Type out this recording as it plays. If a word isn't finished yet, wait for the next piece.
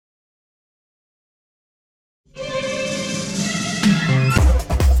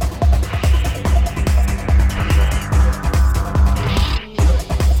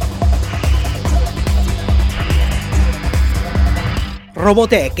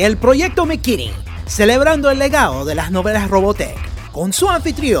Robotech, el proyecto McKinney, celebrando el legado de las novelas Robotech, con su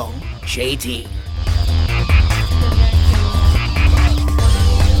anfitrión, JT.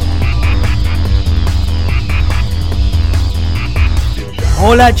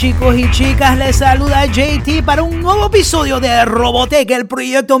 Hola chicos y chicas, les saluda JT para un nuevo episodio de Robotech, el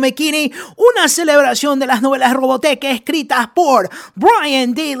proyecto McKinney, una celebración de las novelas Robotech escritas por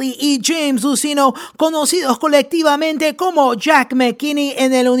Brian Daley y James Luceno, conocidos colectivamente como Jack McKinney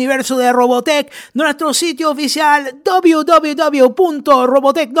en el universo de Robotech. Nuestro sitio oficial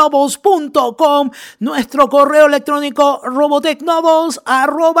www.robotechnovels.com, nuestro correo electrónico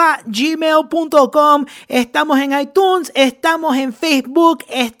robotechnovels@gmail.com. Estamos en iTunes, estamos en Facebook,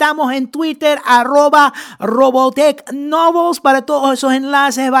 estamos en Twitter, @RobotechNovels. Para todos esos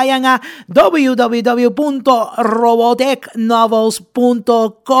enlaces vayan a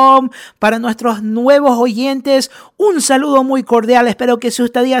www.robotechnovels.com. Para nuestros nuevos oyentes, un saludo muy cordial. Espero que su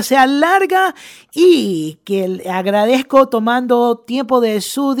estadía sea larga y que le agradezco tomando tiempo de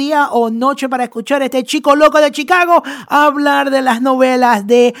su día o noche para escuchar a este chico loco de Chicago hablar de las novelas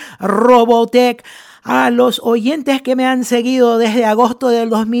de Robotech. A los oyentes que me han seguido desde agosto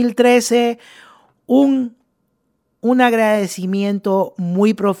del 2013, un agradecimiento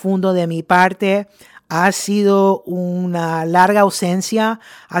muy profundo de mi parte. Ha sido una larga ausencia,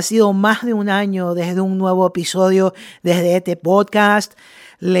 ha sido más de un año desde un nuevo episodio desde este podcast.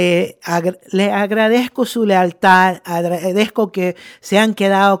 Le agradezco su lealtad, agradezco que se han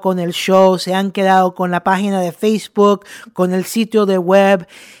quedado con el show, se han quedado con la página de Facebook, con el sitio de web,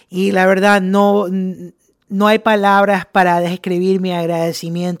 y la verdad no hay palabras para describir mi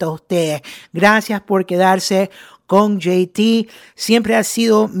agradecimiento a ustedes. Gracias por quedarse con JT. Siempre ha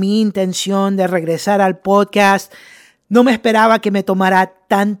sido mi intención de regresar al podcast. No me esperaba que me tomara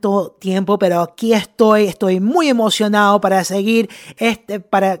tanto tiempo, pero aquí estoy muy emocionado para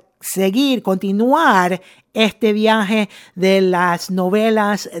continuar este viaje de las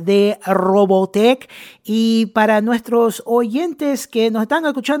novelas de Robotech. Y para nuestros oyentes que nos están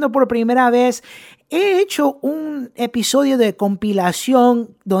escuchando por primera vez, he hecho un episodio de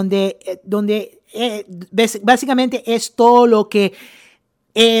compilación donde básicamente es todo lo que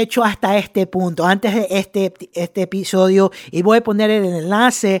he hecho hasta este punto, antes de este episodio, y voy a poner el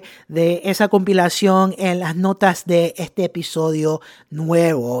enlace de esa compilación en las notas de este episodio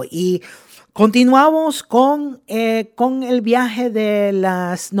nuevo. Y continuamos con el viaje de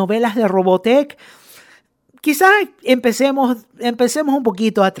las novelas de Robotech. Quizás empecemos un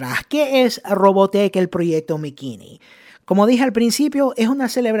poquito atrás. ¿Qué es Robotech, el proyecto McKinney? Como dije al principio, es una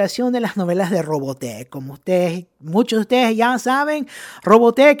celebración de las novelas de Robotech. Como muchos de ustedes ya saben,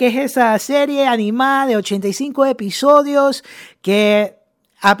 Robotech es esa serie animada de 85 episodios que,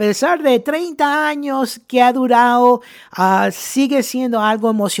 a pesar de 30 años que ha durado, sigue siendo algo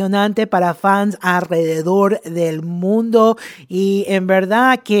emocionante para fans alrededor del mundo. Y en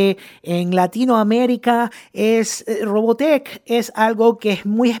verdad que en Latinoamérica Robotech es algo que es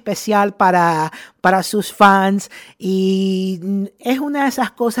muy especial para sus fans, y es una de esas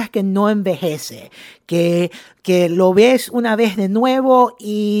cosas que no envejece, que lo ves una vez de nuevo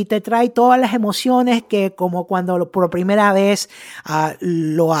y te trae todas las emociones que como cuando por primera vez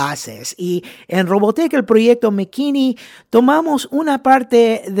lo haces. Y en Robotech, el proyecto McKinney, tomamos una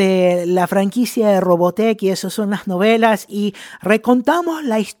parte de la franquicia de Robotech, y esas son las novelas, y recontamos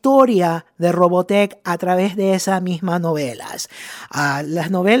la historia de Robotech a través de esas mismas novelas.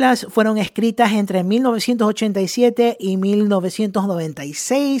 Las novelas fueron escritas entre 1987 y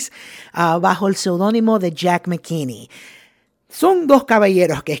 1996 bajo el seudónimo de Jack McKinney. Son dos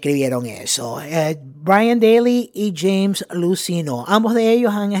caballeros que escribieron eso, Brian Daley y James Luceno. Ambos de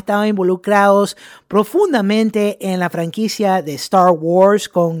ellos han estado involucrados profundamente en la franquicia de Star Wars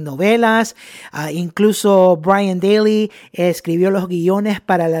con novelas. Incluso Brian Daley escribió los guiones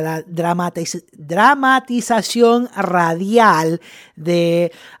para la dramatización radial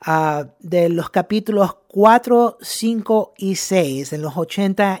de los capítulos 4, 5 y 6 en los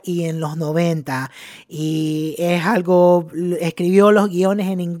 80 y en los 90. Y escribió los guiones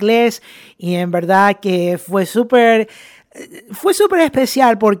en inglés, y en verdad que fue súper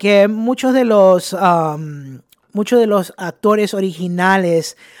especial porque muchos de los actores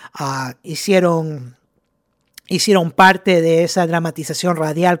originales hicieron hicieron parte de esa dramatización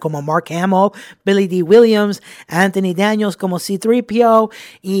radial, como Mark Hamill, Billy D. Williams, Anthony Daniels como C-3PO,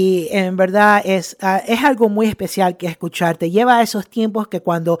 y en verdad es algo muy especial que escuchar. Te lleva a esos tiempos que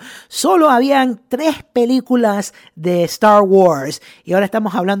cuando solo habían 3 películas de Star Wars, y ahora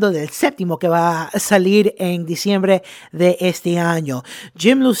estamos hablando del 7º que va a salir en diciembre de este año.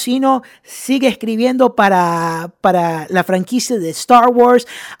 Jim Lucino sigue escribiendo para la franquicia de Star Wars.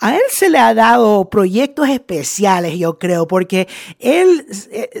 A él se le ha dado proyectos especiales, yo creo, porque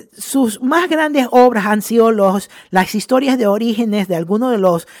sus más grandes obras han sido las historias de orígenes de algunos de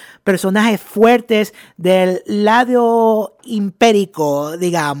los personajes fuertes del lado impérico,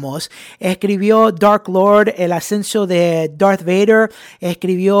 digamos. Escribió Dark Lord, el ascenso de Darth Vader,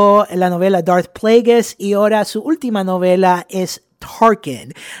 escribió la novela Darth Plagueis, y ahora su última novela es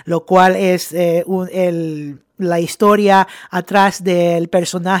Tarkin, lo cual es la historia atrás del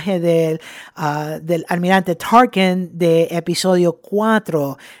personaje del almirante Tarkin de episodio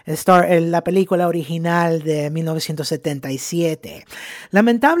 4, la película original de 1977.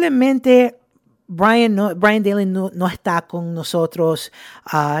 Lamentablemente, Brian Daley no está con nosotros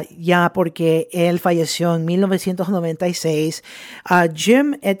ya porque él falleció en 1996.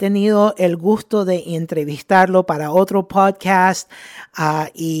 Jim, he tenido el gusto de entrevistarlo para otro podcast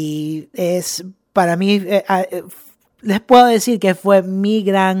y es para mí, les puedo decir que fue mi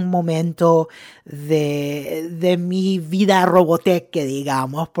gran momento de mi vida Robotech, que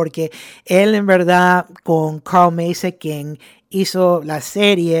digamos, porque él en verdad con Carl Macek, quien hizo la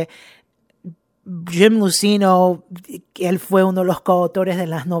serie, Jim Lucino, él fue uno de los coautores de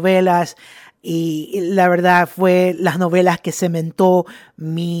las novelas, y la verdad fue las novelas que cementó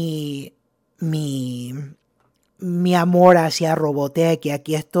mi amor hacia Robotech, y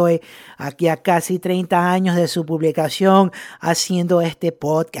aquí estoy, aquí a casi 30 años de su publicación, haciendo este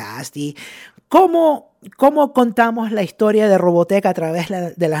podcast. Y ¿cómo contamos la historia de Robotech a través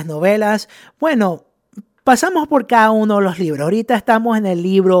de las novelas? Bueno, pasamos por cada uno de los libros. Ahorita estamos en el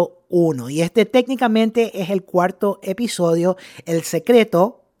libro 1, y este técnicamente es el 4º episodio, El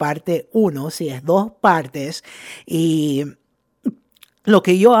Secreto, parte 1, sí, es 2 partes, y lo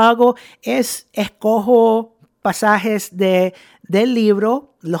que yo hago es escojo pasajes del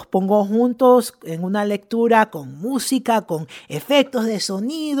libro, los pongo juntos en una lectura con música, con efectos de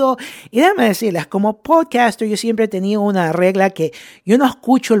sonido. Y déjame decirles, como podcaster yo siempre he tenido una regla que yo no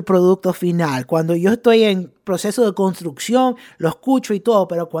escucho el producto final. Cuando yo estoy en proceso de construcción, lo escucho y todo,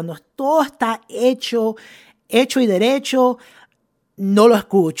 pero cuando todo está hecho y derecho, no lo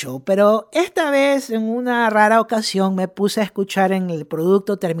escucho. Pero esta vez, en una rara ocasión, me puse a escuchar en el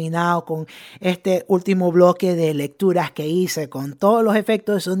producto terminado con este último bloque de lecturas que hice, con todos los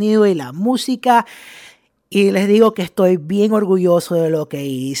efectos de sonido y la música. Y les digo que estoy bien orgulloso de lo que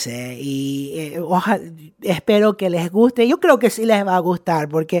hice, y espero que les guste. Yo creo que sí les va a gustar,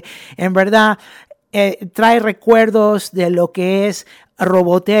 porque en verdad trae recuerdos de lo que es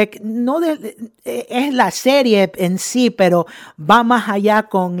Robotech. Es la serie en sí, pero va más allá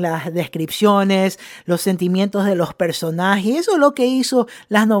con las descripciones, los sentimientos de los personajes. Y eso es lo que hizo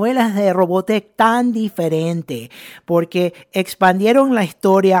las novelas de Robotech tan diferente, porque expandieron la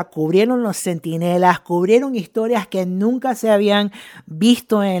historia, cubrieron los centinelas, cubrieron historias que nunca se habían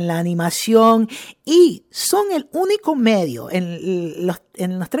visto en la animación, y son el único medio en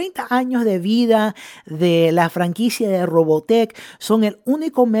los 30 años de vida de la franquicia de Robotech, son el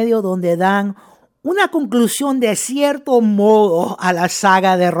único medio donde dan una conclusión de cierto modo a la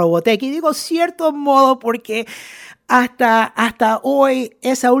saga de Robotech. Y digo cierto modo porque hasta hoy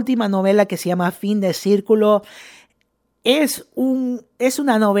esa última novela, que se llama Fin de Círculo, es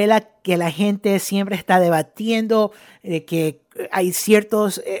una novela que la gente siempre está debatiendo, que hay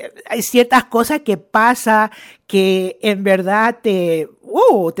ciertas cosas que pasa que en verdad te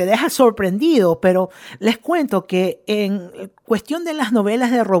deja sorprendido. Pero les cuento que en cuestión de las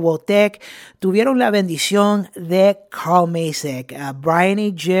novelas de Robotech tuvieron la bendición de Carl Macek. Brian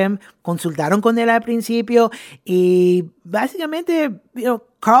y Jim consultaron con él al principio, y básicamente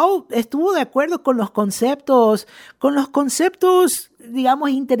Carl estuvo de acuerdo con los conceptos, digamos,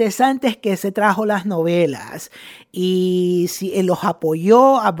 interesantes que se trajo las novelas, y los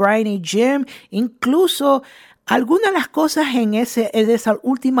apoyó a Brian y Jim. Incluso algunas de las cosas en esa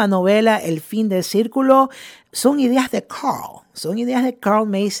última novela, El Fin del Círculo, son ideas de Carl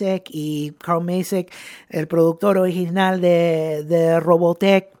Macek, y Carl Macek, el productor original de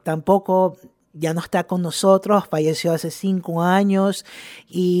Robotech, tampoco ya no está con nosotros, falleció hace 5 años,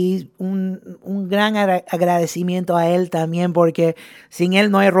 y un gran agradecimiento a él también, porque sin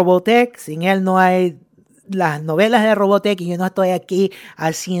él no hay Robotech, sin él no hay las novelas de Robotech y yo no estoy aquí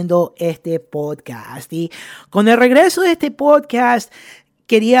haciendo este podcast. Y con el regreso de este podcast,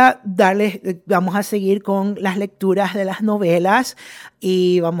 vamos a seguir con las lecturas de las novelas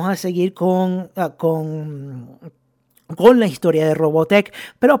y vamos a seguir con la historia de Robotech,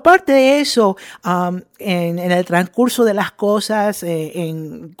 pero aparte de eso, en el transcurso de las cosas,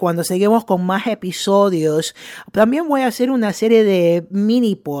 cuando seguimos con más episodios, también voy a hacer una serie de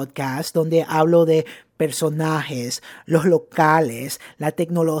mini podcasts donde hablo de personajes, los locales, las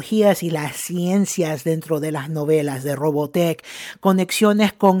tecnologías y las ciencias dentro de las novelas de Robotech,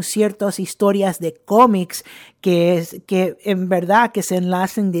 conexiones con ciertas historias de cómics que en verdad que se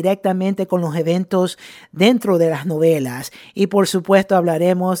enlacen directamente con los eventos dentro de las novelas. Y por supuesto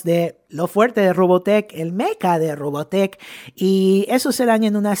hablaremos de lo fuerte de Robotech, el mecha de Robotech, y eso serán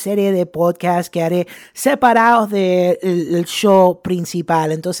en una serie de podcasts que haré separados del show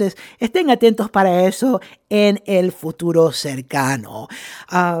principal. Entonces estén atentos para eso en el futuro cercano.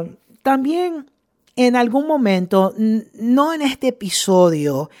 También en algún momento, no en este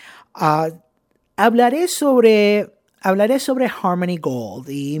episodio, hablaré sobre Harmony Gold,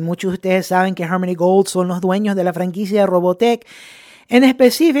 y muchos de ustedes saben que Harmony Gold son los dueños de la franquicia de Robotech. En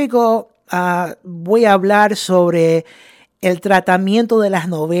específico, voy a hablar sobre el tratamiento de las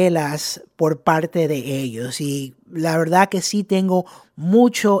novelas por parte de ellos, y la verdad que sí tengo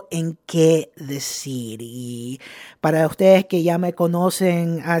mucho en qué decir. Y para ustedes que ya me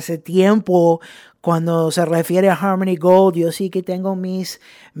conocen hace tiempo, cuando se refiere a Harmony Gold, yo sí que tengo mis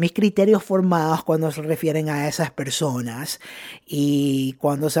criterios formados cuando se refieren a esas personas. Y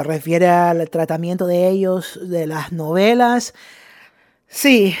cuando se refiere al tratamiento de ellos, de las novelas,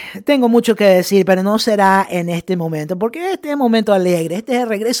 sí, tengo mucho que decir, pero no será en este momento, porque este es un momento alegre. Este es el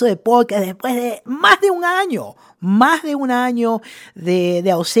regreso de podcast después de más de un año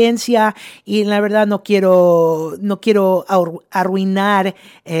de ausencia, y la verdad no quiero arruinar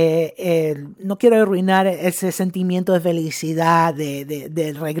ese sentimiento de felicidad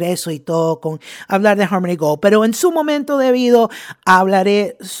del regreso y todo con hablar de Harmony Gold, pero en su momento debido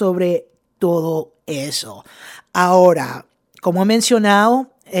hablaré sobre todo eso. Ahora, como he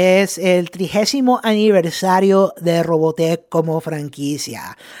mencionado, es el 30º aniversario de Robotech como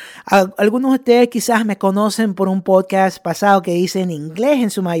franquicia. Algunos de ustedes quizás me conocen por un podcast pasado que hice en inglés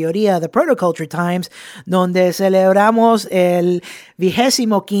en su mayoría, The Protoculture Times, donde celebramos el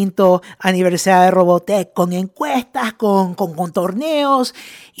 25º aniversario de Robotech con encuestas, con torneos.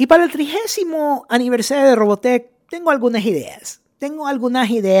 Y para el 30º aniversario de Robotech tengo algunas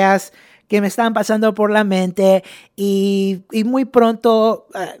ideas que me están pasando por la mente, y muy pronto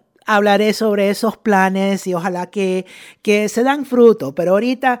hablaré sobre esos planes y ojalá que se dan fruto. Pero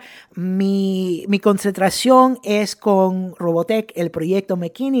ahorita mi concentración es con Robotech, el proyecto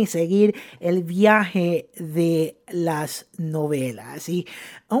McKinney, seguir el viaje de las novelas. Y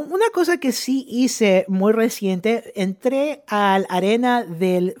una cosa que sí hice muy reciente, entré a la arena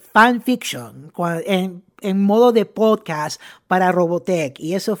del fanfiction en modo de podcast para Robotech,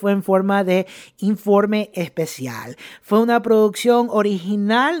 y eso fue en forma de informe especial. Fue una producción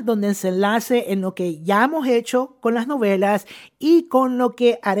original donde se enlace en lo que ya hemos hecho con las novelas y con lo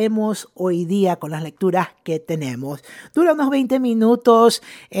que haremos hoy día con las lecturas que tenemos. Dura unos 20 minutos,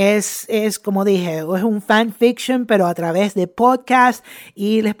 es como dije, es un fanfiction, pero a través de podcast,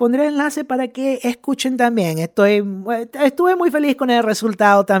 y les pondré el enlace para que escuchen también. Estuve muy feliz con el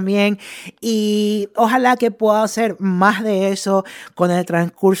resultado también, y ojalá que pueda hacer más de eso con el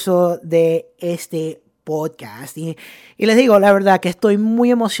transcurso de este podcast. Y les digo la verdad que estoy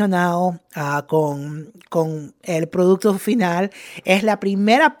muy emocionado con el producto final. Es la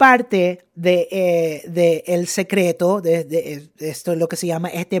primera parte de El Secreto, de esto es lo que se llama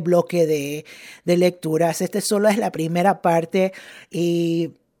este bloque de lecturas. Este solo es la primera parte,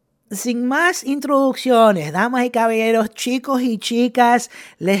 y sin más introducciones, damas y caballeros, chicos y chicas,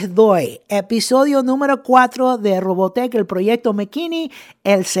 les doy episodio número 4 de Robotech, el proyecto McKinney,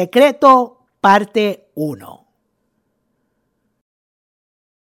 El Secreto, parte 1.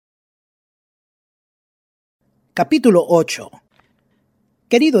 Capítulo 8.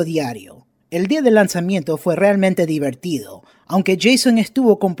 Querido diario, el día del lanzamiento fue realmente divertido, aunque Jason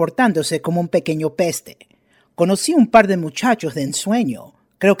estuvo comportándose como un pequeño peste. Conocí un par de muchachos de ensueño,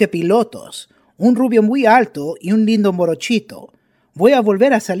 creo que pilotos, un rubio muy alto y un lindo morochito. Voy a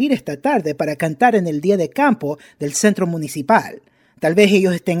volver a salir esta tarde para cantar en el día de campo del centro municipal. Tal vez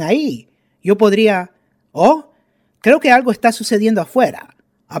ellos estén ahí. Yo podría... Oh, creo que algo está sucediendo afuera.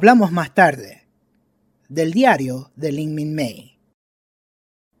 Hablamos más tarde. Del diario de Lin Min Mei.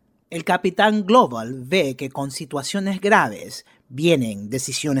 El capitán Global ve que con situaciones graves vienen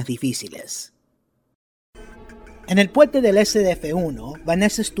decisiones difíciles. En el puente del SDF-1,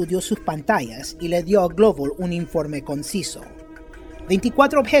 Vanessa estudió sus pantallas y le dio a Global un informe conciso.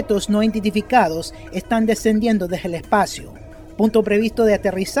 24 objetos no identificados están descendiendo desde el espacio. Punto previsto de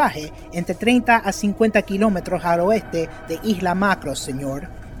aterrizaje entre 30 a 50 kilómetros al oeste de Isla Macros, señor.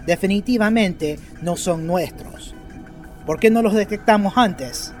 Definitivamente no son nuestros. ¿Por qué no los detectamos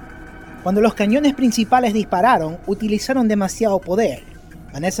antes? Cuando los cañones principales dispararon, utilizaron demasiado poder.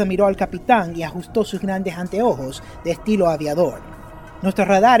 Vanessa miró al capitán y ajustó sus grandes anteojos de estilo aviador. Nuestros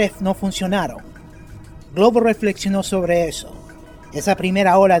radares no funcionaron. Globo reflexionó sobre eso. Esa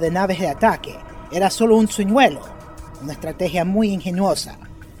primera ola de naves de ataque era solo un señuelo, una estrategia muy ingeniosa.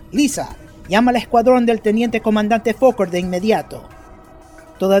 Lisa, llama al escuadrón del teniente comandante Fokker de inmediato.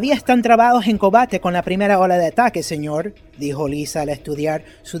 Todavía están trabados en combate con la primera ola de ataque, señor, dijo Lisa al estudiar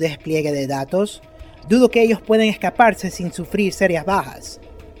su despliegue de datos. Dudo que ellos puedan escaparse sin sufrir serias bajas.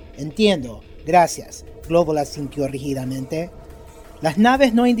 Entiendo, gracias, Global asintió rígidamente. Las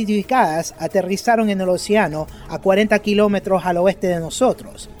naves no identificadas aterrizaron en el océano a 40 kilómetros al oeste de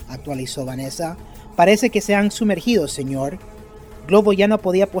nosotros, actualizó Vanessa. Parece que se han sumergido, señor. Global ya no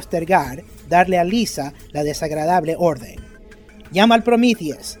podía postergar darle a Lisa la desagradable orden. Llama al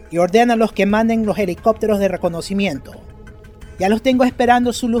Prometheus y ordena a los que manden los helicópteros de reconocimiento. Ya los tengo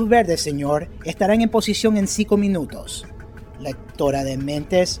esperando su luz verde, señor. Estarán en posición en 5 minutos. Lectora de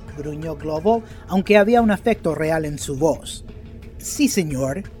mentes, gruñó Global, aunque había un afecto real en su voz. Sí,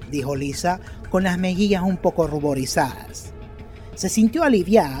 señor, dijo Lisa, con las mejillas un poco ruborizadas. Se sintió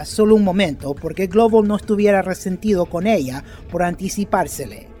aliviada solo un momento porque Global no estuviera resentido con ella por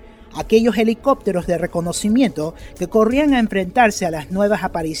anticipársele. Aquellos helicópteros de reconocimiento que corrían a enfrentarse a las nuevas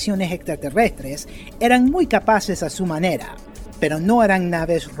apariciones extraterrestres eran muy capaces a su manera, pero no eran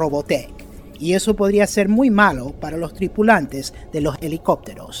naves Robotech, y eso podría ser muy malo para los tripulantes de los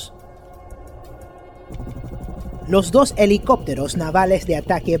helicópteros. Los 2 helicópteros navales de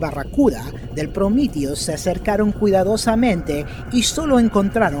ataque Barracuda del Prometheus se acercaron cuidadosamente y solo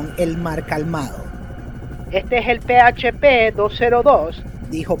encontraron el mar calmado. Este es el PHP-202,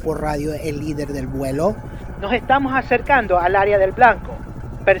 dijo por radio el líder del vuelo. Nos estamos acercando al área del blanco.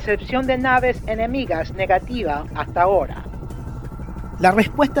 Percepción de naves enemigas negativa hasta ahora. La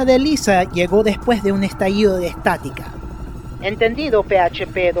respuesta de Lisa llegó después de un estallido de estática. Entendido,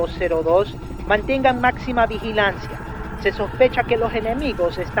 PHP-202. Mantengan máxima vigilancia. Se sospecha que los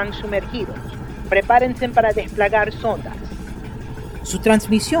enemigos están sumergidos. Prepárense para desplegar sondas. Su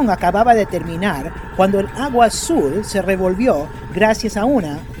transmisión acababa de terminar cuando el agua azul se revolvió gracias a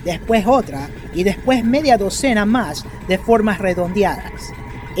una, después otra y después media docena más de formas redondeadas.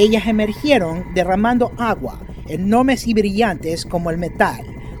 Ellas emergieron derramando agua, enormes y brillantes como el metal,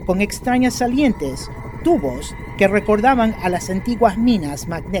 con extrañas salientes, tubos que recordaban a las antiguas minas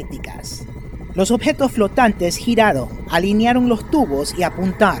magnéticas. Los objetos flotantes giraron, alinearon los tubos y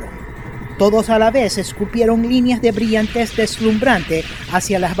apuntaron. Todos a la vez escupieron líneas de brillantez deslumbrante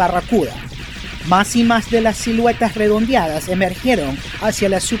hacia las barracudas. Más y más de las siluetas redondeadas emergieron hacia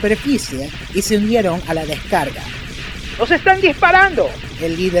la superficie y se unieron a la descarga. ¡Nos están disparando!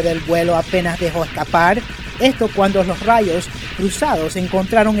 El líder del vuelo apenas dejó escapar. Esto cuando los rayos cruzados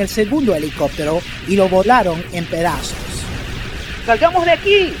encontraron el segundo helicóptero y lo volaron en pedazos. ¡Salgamos de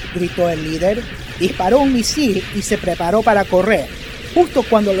aquí!, gritó el líder. Disparó un misil y se preparó para correr, justo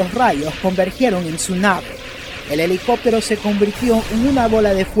cuando los rayos convergieron en su nave. El helicóptero se convirtió en una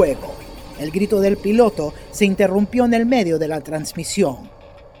bola de fuego. El grito del piloto se interrumpió en el medio de la transmisión.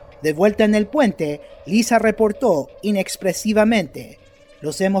 De vuelta en el puente, Lisa reportó inexpresivamente: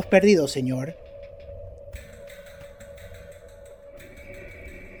 «Los hemos perdido, señor».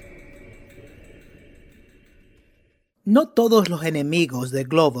 No todos los enemigos de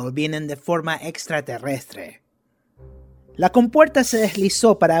Global vienen de forma extraterrestre. La compuerta se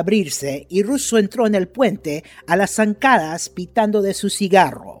deslizó para abrirse y Russo entró en el puente a las zancadas pitando de su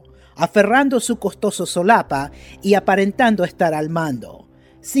cigarro, aferrando su costoso solapa y aparentando estar al mando.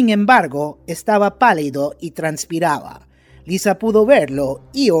 Sin embargo, estaba pálido y transpiraba. Lisa pudo verlo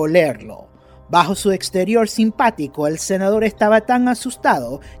y olerlo. Bajo su exterior simpático, el senador estaba tan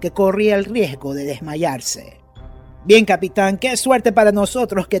asustado que corría el riesgo de desmayarse. «Bien, capitán, qué suerte para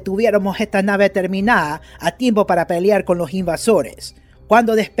nosotros que tuviéramos esta nave terminada a tiempo para pelear con los invasores.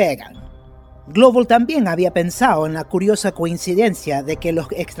 ¿Cuándo despegan?» Global también había pensado en la curiosa coincidencia de que los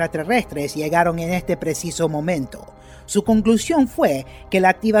extraterrestres llegaron en este preciso momento. Su conclusión fue que la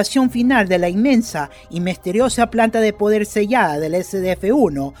activación final de la inmensa y misteriosa planta de poder sellada del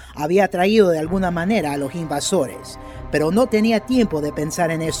SDF-1 había atraído de alguna manera a los invasores, pero no tenía tiempo de pensar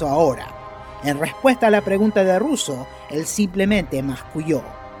en eso ahora. En respuesta a la pregunta de Russo, él simplemente masculló.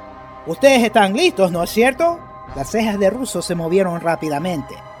 «Ustedes están listos, ¿no es cierto?» Las cejas de Russo se movieron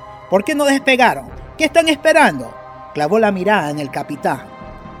rápidamente. ¿Por qué no despegaron? ¿Qué están esperando? Clavó la mirada en el capitán.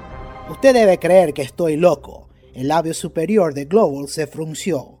 Usted debe creer que estoy loco. El labio superior de Global se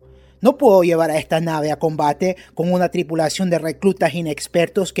frunció. No puedo llevar a esta nave a combate con una tripulación de reclutas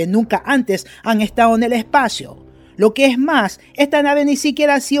inexpertos que nunca antes han estado en el espacio. Lo que es más, esta nave ni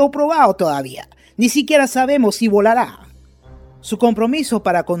siquiera ha sido probada todavía. Ni siquiera sabemos si volará. Su compromiso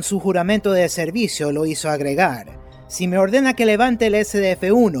para con su juramento de servicio lo hizo agregar. Si me ordena que levante el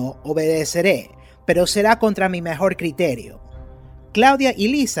SDF-1, obedeceré, pero será contra mi mejor criterio. Claudia y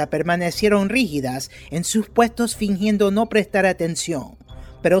Lisa permanecieron rígidas en sus puestos fingiendo no prestar atención,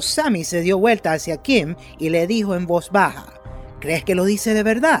 pero Sammy se dio vuelta hacia Kim y le dijo en voz baja, ¿crees que lo dice de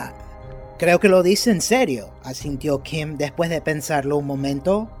verdad? Creo que lo dice en serio, asintió Kim después de pensarlo un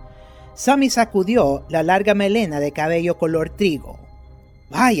momento. Sammy sacudió la larga melena de cabello color trigo.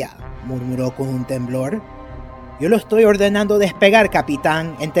 Vaya, murmuró con un temblor. Yo lo estoy ordenando despegar,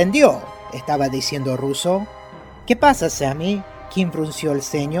 capitán, ¿entendió? Estaba diciendo Russo. ¿Qué pasa, Sammy? Kim frunció el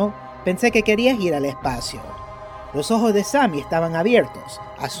ceño. Pensé que querías ir al espacio. Los ojos de Sammy estaban abiertos,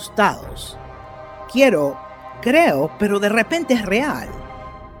 asustados. Creo, pero de repente es real.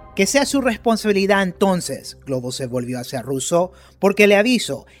 Que sea su responsabilidad entonces, Globo se volvió hacia Russo, porque le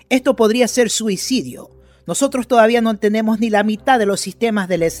aviso, esto podría ser suicidio. Nosotros todavía no tenemos ni la mitad de los sistemas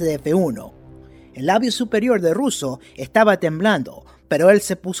del SDF-1. El labio superior de Russo estaba temblando, pero él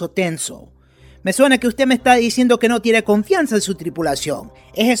se puso tenso. Me suena que usted me está diciendo que no tiene confianza en su tripulación.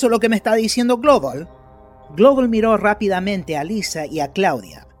 ¿Es eso lo que me está diciendo Global? Global miró rápidamente a Lisa y a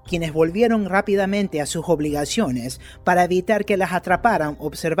Claudia, quienes volvieron rápidamente a sus obligaciones para evitar que las atraparan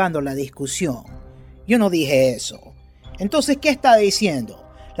observando la discusión. Yo no dije eso. Entonces, ¿qué está diciendo?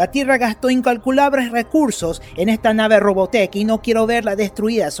 La Tierra gastó incalculables recursos en esta nave Robotech y no quiero verla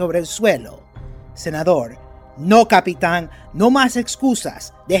destruida sobre el suelo. Senador, no, capitán, no más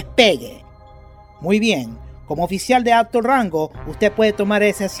excusas, despegue. Muy bien, como oficial de alto rango, usted puede tomar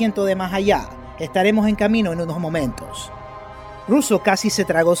ese asiento de más allá. Estaremos en camino en unos momentos. Russo casi se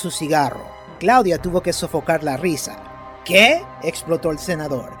tragó su cigarro. Claudia tuvo que sofocar la risa. ¿Qué? Explotó el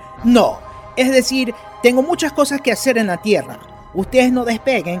senador. No, es decir, tengo muchas cosas que hacer en la Tierra. Ustedes no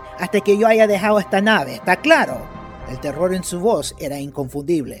despeguen hasta que yo haya dejado esta nave, ¿está claro? El terror en su voz era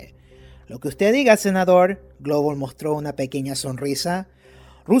inconfundible. Lo que usted diga, senador. Global mostró una pequeña sonrisa.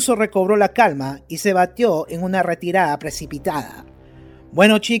 Russo recobró la calma y se batió en una retirada precipitada.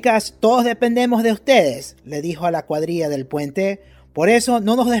 Bueno, chicas, todos dependemos de ustedes, le dijo a la cuadrilla del puente. Por eso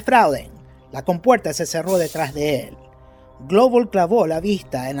no nos defrauden. La compuerta se cerró detrás de él. Global clavó la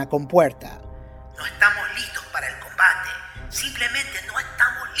vista en la compuerta. No estamos listos para el combate. Simplemente no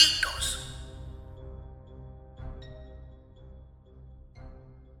estamos listos.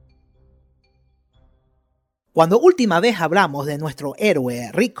 Cuando última vez hablamos de nuestro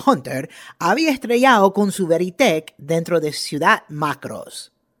héroe Rick Hunter, había estrellado con su Veritech dentro de Ciudad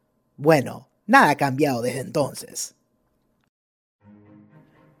Macros. Bueno, nada ha cambiado desde entonces.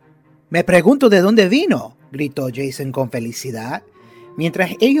 Me pregunto de dónde vino, gritó Jason con felicidad.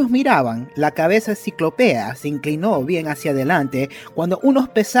 Mientras ellos miraban, la cabeza ciclopea se inclinó bien hacia adelante cuando unos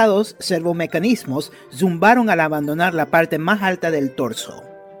pesados servomecanismos zumbaron al abandonar la parte más alta del torso.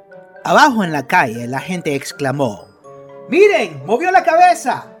 Abajo en la calle, la gente exclamó: ¡Miren! ¡Movió la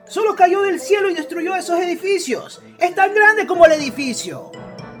cabeza! ¡Solo cayó del cielo y destruyó esos edificios! ¡Es tan grande como el edificio!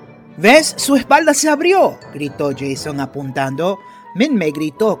 ¿Ves? ¡Su espalda se abrió!, gritó Jason apuntando. Min-May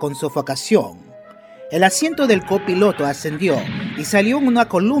gritó con sofocación. El asiento del copiloto ascendió y salió en una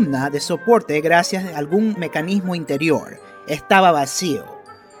columna de soporte gracias a algún mecanismo interior. Estaba vacío.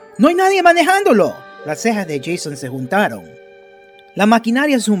 ¡No hay nadie manejándolo! Las cejas de Jason se juntaron. La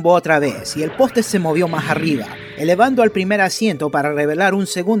maquinaria zumbó otra vez y el poste se movió más arriba, elevando al primer asiento para revelar un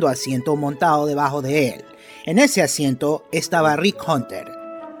segundo asiento montado debajo de él. En ese asiento estaba Rick Hunter.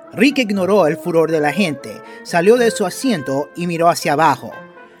 Rick ignoró el furor de la gente, salió de su asiento y miró hacia abajo.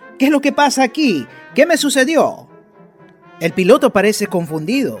 ¿Qué es lo que pasa aquí? ¿Qué me sucedió? El piloto parece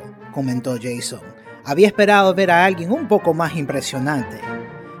confundido, comentó Jason. Había esperado ver a alguien un poco más impresionante.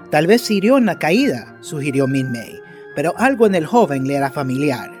 Tal vez se hirió en la caída, sugirió Min-May. Pero algo en el joven le era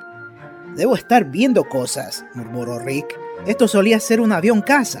familiar. Debo estar viendo cosas, murmuró Rick. Esto solía ser un avión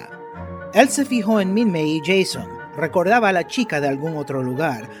caza. Él se fijó en Min-May y Jason. Recordaba a la chica de algún otro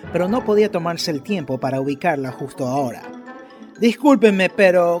lugar, pero no podía tomarse el tiempo para ubicarla justo ahora. Discúlpenme,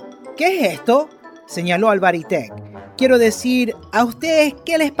 pero ¿qué es esto?, señaló al Veritech. Quiero decir, ¿a ustedes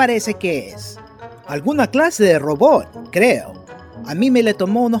qué les parece que es? Alguna clase de robot, creo. A mí me le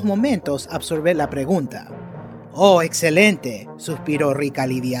tomó unos momentos absorber la pregunta. Oh, excelente, suspiró Rick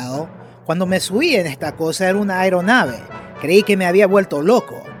aliviado. Cuando me subí en esta cosa era una aeronave. Creí que me había vuelto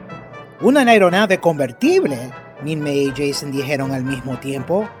loco. ¿Una aeronave convertible?, Min-Mei y Jason dijeron al mismo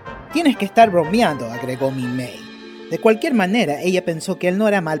tiempo. Tienes que estar bromeando, agregó Min-Mei. De cualquier manera, ella pensó que él no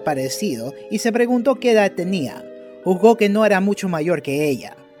era mal parecido y se preguntó qué edad tenía. Juzgó que no era mucho mayor que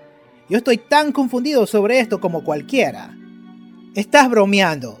ella. Yo estoy tan confundido sobre esto como cualquiera. Estás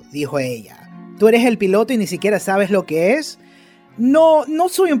bromeando, dijo ella. ¿Tú eres el piloto y ni siquiera sabes lo que es? No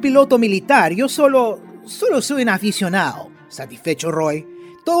soy un piloto militar, yo solo soy un aficionado. Satisfecho Roy.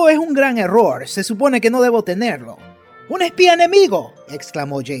 Todo es un gran error, se supone que no debo tenerlo. ¡Un espía enemigo!,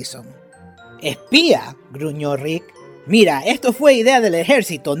 exclamó Jason. ¿Espía?, gruñó Rick. Mira, esto fue idea del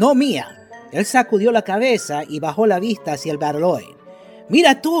ejército, no mía. Él sacudió la cabeza y bajó la vista hacia el Bataloid.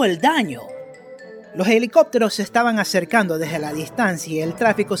 ¡Mira todo el daño! Los helicópteros se estaban acercando desde la distancia y el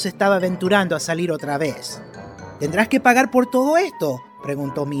tráfico se estaba aventurando a salir otra vez. ¿Tendrás que pagar por todo esto?,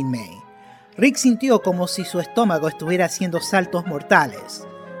 preguntó Min-Mei. Rick sintió como si su estómago estuviera haciendo saltos mortales.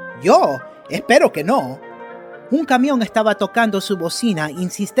 ¿Yo? Espero que no. Un camión estaba tocando su bocina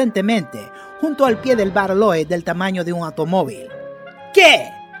insistentemente junto al pie del Bataloid del tamaño de un automóvil. ¿Qué?,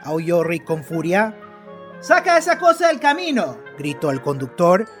 aulló Rick con furia. ¡Saca esa cosa del camino!, gritó el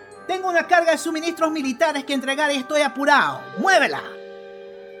conductor. Tengo una carga de suministros militares que entregar y estoy apurado. ¡Muévela!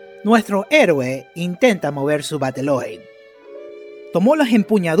 Nuestro héroe intenta mover su Bataloid. Tomó las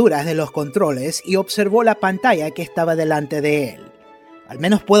empuñaduras de los controles y observó la pantalla que estaba delante de él. Al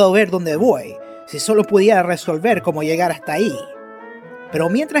menos puedo ver dónde voy, si solo pudiera resolver cómo llegar hasta ahí. Pero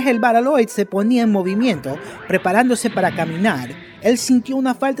mientras el Bataloid se ponía en movimiento, preparándose para caminar, él sintió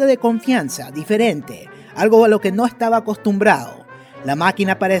una falta de confianza diferente, algo a lo que no estaba acostumbrado. La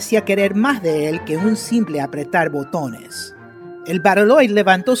máquina parecía querer más de él que un simple apretar botones. El Bataloid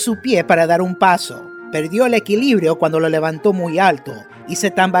levantó su pie para dar un paso, perdió el equilibrio cuando lo levantó muy alto y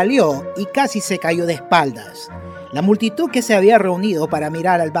se tambaleó y casi se cayó de espaldas. La multitud que se había reunido para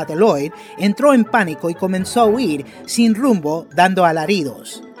mirar al Bataloid entró en pánico y comenzó a huir sin rumbo, dando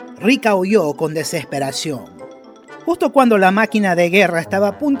alaridos. Rick aulló con desesperación. Justo cuando la máquina de guerra estaba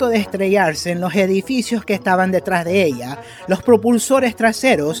a punto de estrellarse en los edificios que estaban detrás de ella, los propulsores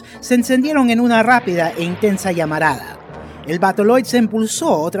traseros se encendieron en una rápida e intensa llamarada. El Bataloid se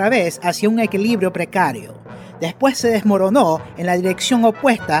impulsó otra vez hacia un equilibrio precario. Después se desmoronó en la dirección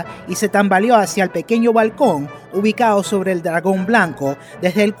opuesta y se tambaleó hacia el pequeño balcón ubicado sobre el dragón blanco,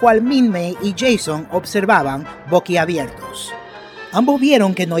 desde el cual Min-Mei y Jason observaban boquiabiertos. Ambos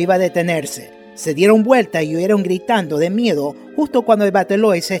vieron que no iba a detenerse. Se dieron vuelta y huyeron gritando de miedo justo cuando el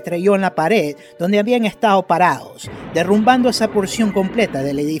Bataloid se estrelló en la pared donde habían estado parados, derrumbando esa porción completa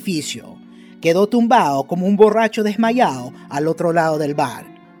del edificio. Quedó tumbado como un borracho desmayado al otro lado del bar.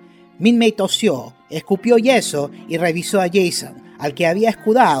 Min-Mei tosió, escupió yeso y revisó a Jason, al que había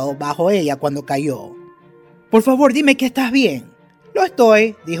escudado bajo ella cuando cayó. «Por favor, dime que estás bien». «Lo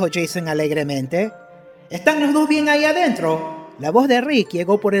estoy», dijo Jason alegremente. «¿Están los dos bien ahí adentro?» La voz de Rick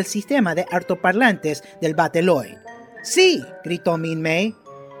llegó por el sistema de altoparlantes del Bataloid. «Sí», gritó Min-Mei.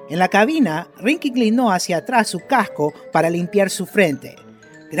 En la cabina, Rick inclinó hacia atrás su casco para limpiar su frente.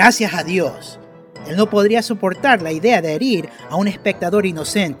 Gracias a Dios. Él no podría soportar la idea de herir a un espectador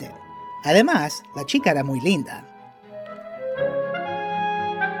inocente. Además, la chica era muy linda.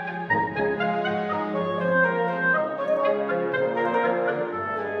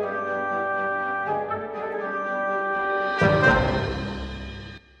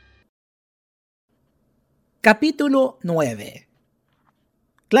 Capítulo 9.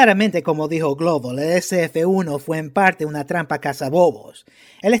 Claramente, como dijo Global, el SF-1 fue en parte una trampa cazabobos.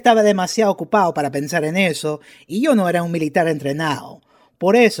 Él estaba demasiado ocupado para pensar en eso, y yo no era un militar entrenado.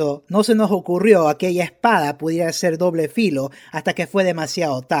 Por eso, no se nos ocurrió que aquella espada pudiera ser doble filo hasta que fue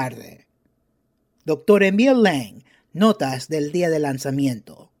demasiado tarde. Dr. Emil Lang, notas del día de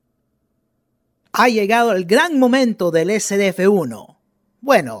lanzamiento. Ha llegado el gran momento del SDF-1.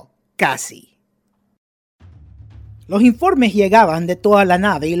 Bueno, casi. Los informes llegaban de toda la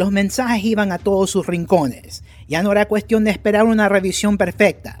nave y los mensajes iban a todos sus rincones. Ya no era cuestión de esperar una revisión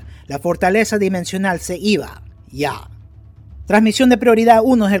perfecta. La fortaleza dimensional se iba. Ya. Transmisión de prioridad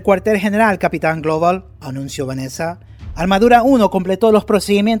 1 es el cuartel general, Capitán Global, anunció Vanessa. Armadura 1 completó los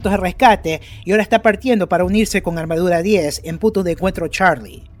procedimientos de rescate y ahora está partiendo para unirse con Armadura 10 en punto de encuentro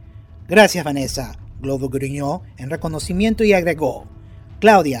Charlie. Gracias, Vanessa, Global gruñó en reconocimiento y agregó.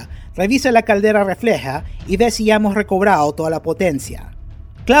 Claudia, revisa la caldera refleja y ve si ya hemos recobrado toda la potencia.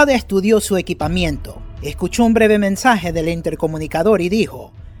 Claudia estudió su equipamiento, escuchó un breve mensaje del intercomunicador y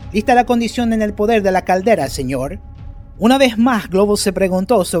dijo, ¿lista la condición en el poder de la caldera, señor? Una vez más, Global se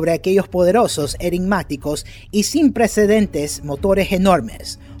preguntó sobre aquellos poderosos, enigmáticos y sin precedentes motores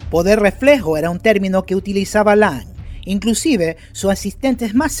enormes. Poder reflejo era un término que utilizaba Lang. Inclusive, sus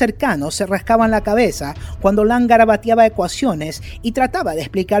asistentes más cercanos se rascaban la cabeza cuando Lang garabateaba ecuaciones y trataba de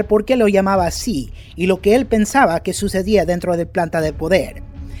explicar por qué lo llamaba así y lo que él pensaba que sucedía dentro del planta de poder.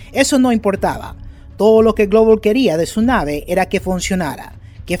 Eso no importaba. Todo lo que Global quería de su nave era que funcionara,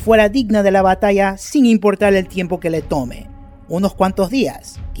 que fuera digna de la batalla sin importar el tiempo que le tome. Unos cuantos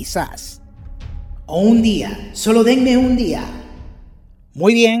días, quizás. O un día, solo denme un día.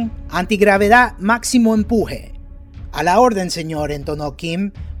 Muy bien, antigravedad, máximo empuje. A la orden, señor, entonó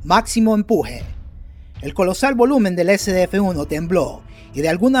Kim. Máximo empuje. El colosal volumen del SDF-1 tembló y de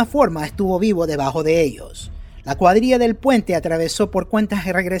alguna forma estuvo vivo debajo de ellos. La cuadrilla del puente atravesó por cuentas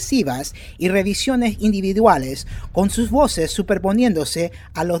regresivas y revisiones individuales, con sus voces superponiéndose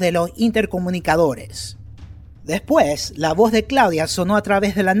a los de los intercomunicadores. Después, la voz de Claudia sonó a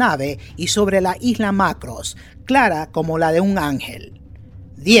través de la nave y sobre la isla Macros, clara como la de un ángel.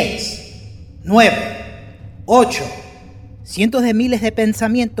 10, 9, 8. Cientos de miles de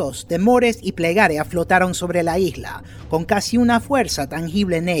pensamientos, temores y plegarias flotaron sobre la isla, con casi una fuerza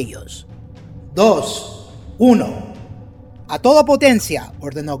tangible en ellos. 2, 1. A toda potencia,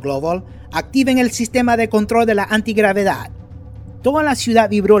 ordenó Global, activen el sistema de control de la antigravedad. Toda la ciudad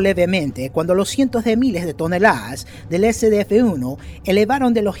vibró levemente cuando los cientos de miles de toneladas del SDF-1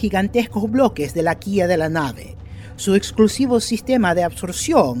 elevaron de los gigantescos bloques de la quilla de la nave. Su exclusivo sistema de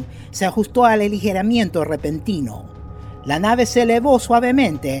absorción se ajustó al aligeramiento repentino. La nave se elevó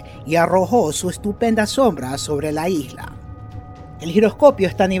suavemente y arrojó su estupenda sombra sobre la isla. El giroscopio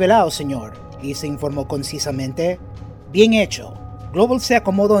está nivelado, señor, Lisa informó concisamente. Bien hecho. Global se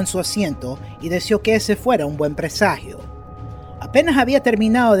acomodó en su asiento y deseó que ese fuera un buen presagio. Apenas había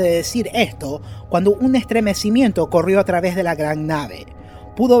terminado de decir esto cuando un estremecimiento corrió a través de la gran nave.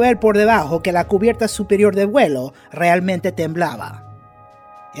 Pudo ver por debajo que la cubierta superior de vuelo realmente temblaba.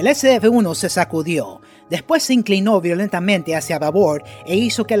 El SDF-1 se sacudió, después se inclinó violentamente hacia babor e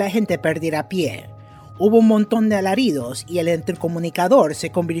hizo que la gente perdiera pie. Hubo un montón de alaridos y el intercomunicador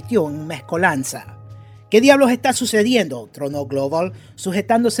se convirtió en mezcolanza. ¿Qué diablos está sucediendo?, tronó Global,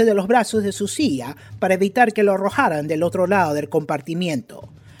 sujetándose de los brazos de su silla para evitar que lo arrojaran del otro lado del compartimiento.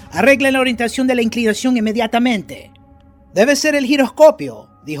 Arreglen la orientación de la inclinación inmediatamente. Debe ser el giroscopio,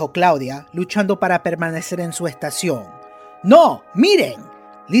 dijo Claudia, luchando para permanecer en su estación. ¡No! ¡Miren!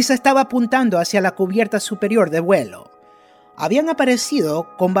 Lisa estaba apuntando hacia la cubierta superior de vuelo. Habían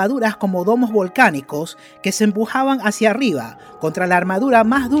aparecido combaduras como domos volcánicos que se empujaban hacia arriba contra la armadura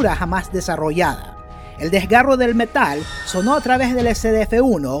más dura jamás desarrollada. El desgarro del metal sonó a través del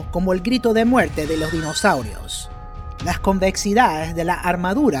SDF-1 como el grito de muerte de los dinosaurios. Las convexidades de la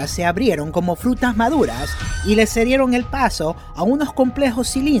armadura se abrieron como frutas maduras y le cedieron el paso a unos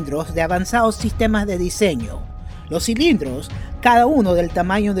complejos cilindros de avanzados sistemas de diseño. Los cilindros, cada uno del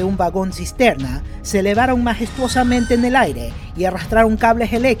tamaño de un vagón cisterna, se elevaron majestuosamente en el aire y arrastraron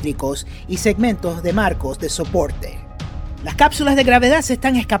cables eléctricos y segmentos de marcos de soporte. ¡Las cápsulas de gravedad se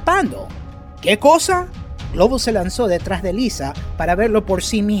están escapando! ¿Qué cosa? Global se lanzó detrás de Lisa para verlo por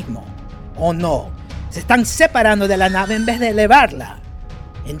sí mismo. ¡Oh no! Se están separando de la nave en vez de elevarla.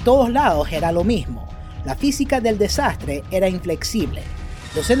 En todos lados era lo mismo. La física del desastre era inflexible.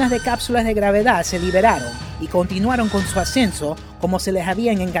 Docenas de cápsulas de gravedad se liberaron y continuaron con su ascenso como se les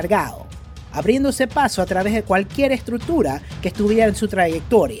habían encargado, abriéndose paso a través de cualquier estructura que estuviera en su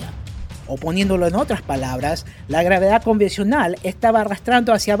trayectoria. O poniéndolo en otras palabras, la gravedad convencional estaba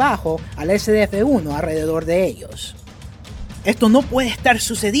arrastrando hacia abajo al SDF-1 alrededor de ellos. «Esto no puede estar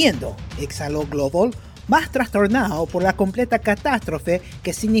sucediendo», exhaló Global, más trastornado por la completa catástrofe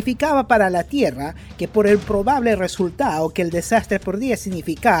que significaba para la Tierra que por el probable resultado que el desastre podría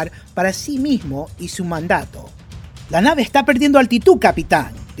significar para sí mismo y su mandato. «La nave está perdiendo altitud,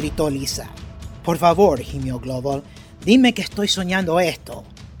 capitán», gritó Lisa. «Por favor», gimió Global, «dime que estoy soñando esto».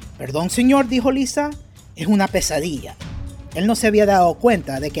 «Perdón, señor», dijo Lisa, «es una pesadilla». Él no se había dado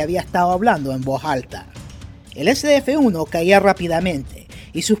cuenta de que había estado hablando en voz alta. El SDF-1 caía rápidamente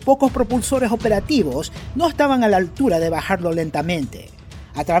y sus pocos propulsores operativos no estaban a la altura de bajarlo lentamente.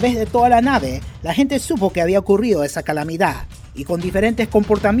 A través de toda la nave, la gente supo que había ocurrido esa calamidad y con diferentes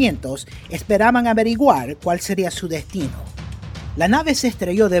comportamientos esperaban averiguar cuál sería su destino. La nave se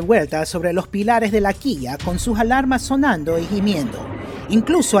estrelló de vuelta sobre los pilares de la quilla con sus alarmas sonando y gimiendo.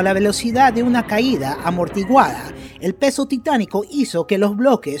 Incluso a la velocidad de una caída amortiguada, el peso titánico hizo que los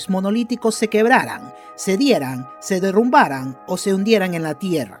bloques monolíticos se quebraran, cedieran, se derrumbaran o se hundieran en la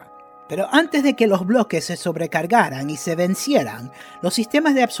tierra. Pero antes de que los bloques se sobrecargaran y se vencieran, los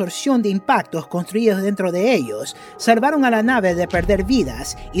sistemas de absorción de impactos construidos dentro de ellos salvaron a la nave de perder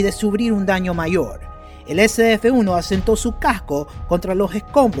vidas y de sufrir un daño mayor. El SDF-1 asentó su casco contra los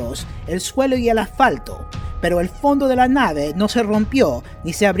escombros, el suelo y el asfalto, pero el fondo de la nave no se rompió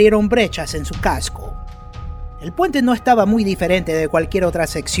ni se abrieron brechas en su casco. El puente no estaba muy diferente de cualquier otra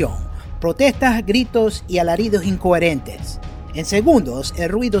sección. Protestas, gritos y alaridos incoherentes. En segundos, el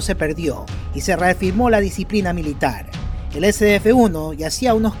ruido se perdió y se reafirmó la disciplina militar. El SDF-1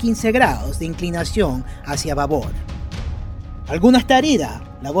 yacía a unos 15 grados de inclinación hacia babor. ¿Alguna está herida?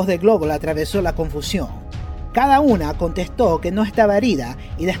 La voz de Global atravesó la confusión. Cada una contestó que no estaba herida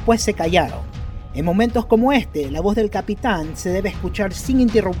y después se callaron. En momentos como este, la voz del capitán se debe escuchar sin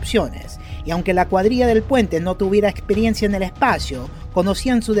interrupciones, y aunque la cuadrilla del puente no tuviera experiencia en el espacio,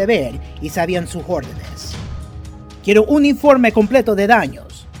 conocían su deber y sabían sus órdenes. Quiero un informe completo de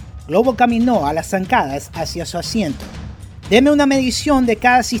daños. Globo caminó a las zancadas hacia su asiento. Deme una medición de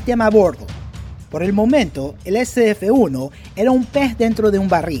cada sistema a bordo. Por el momento, el SDF-1 era un pez dentro de un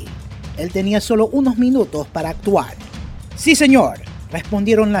barril. Él tenía solo unos minutos para actuar. Sí, señor,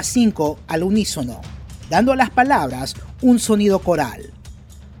 respondieron las 5 al unísono, dando a las palabras un sonido coral.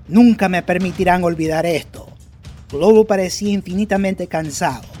 Nunca me permitirán olvidar esto. Globo parecía infinitamente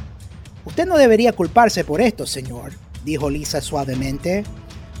cansado. Usted no debería culparse por esto, señor, dijo Lisa suavemente.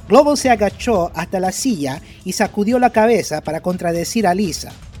 Globo se agachó hasta la silla y sacudió la cabeza para contradecir a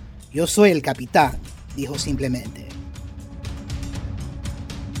Lisa. Yo soy el capitán, dijo simplemente.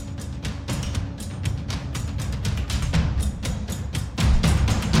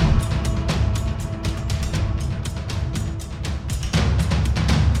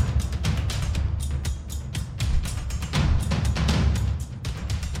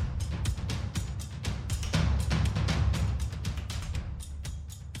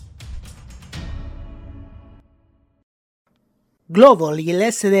 Global y el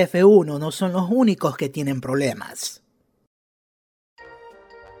SDF-1 no son los únicos que tienen problemas.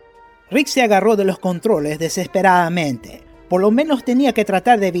 Rick se agarró de los controles desesperadamente. Por lo menos tenía que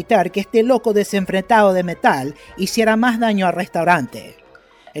tratar de evitar que este loco desenfrentado de metal hiciera más daño al restaurante.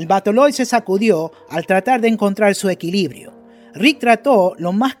 El Batoloid se sacudió al tratar de encontrar su equilibrio. Rick trató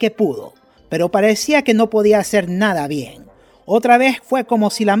lo más que pudo, pero parecía que no podía hacer nada bien. Otra vez fue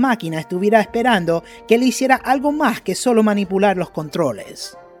como si la máquina estuviera esperando que él hiciera algo más que solo manipular los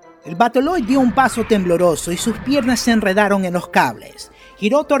controles. El Batoloid dio un paso tembloroso y sus piernas se enredaron en los cables.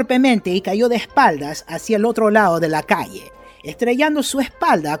 Giró torpemente y cayó de espaldas hacia el otro lado de la calle, estrellando su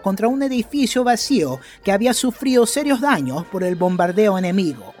espalda contra un edificio vacío que había sufrido serios daños por el bombardeo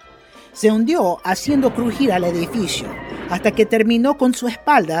enemigo. Se hundió haciendo crujir al edificio, hasta que terminó con su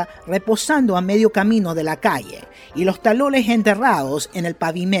espalda reposando a medio camino de la calle y los talones enterrados en el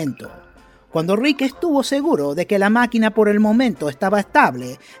pavimento. Cuando Rick estuvo seguro de que la máquina por el momento estaba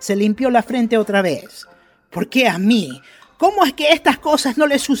estable, se limpió la frente otra vez. ¿Por qué a mí? ¿Cómo es que estas cosas no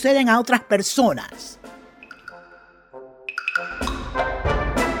le suceden a otras personas?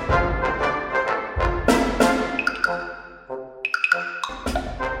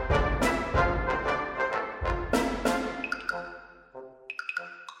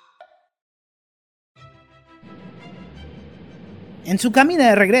 En su camino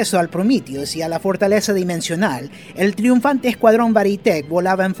de regreso al Prometheus y a la fortaleza dimensional, el triunfante escuadrón Varitech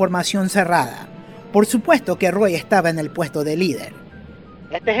volaba en formación cerrada. Por supuesto que Roy estaba en el puesto de líder.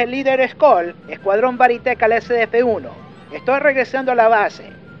 Este es el líder Skull, escuadrón Varitech al SDF-1. Estoy regresando a la base.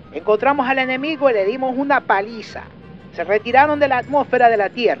 Encontramos al enemigo y le dimos una paliza. Se retiraron de la atmósfera de la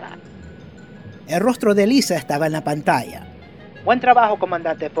Tierra. El rostro de Lisa estaba en la pantalla. Buen trabajo,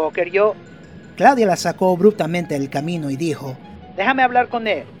 comandante Fokker. Claudia la sacó abruptamente del camino y dijo: déjame hablar con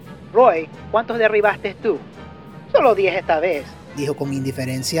él. Roy, ¿cuántos derribaste tú? Solo 10 esta vez, dijo con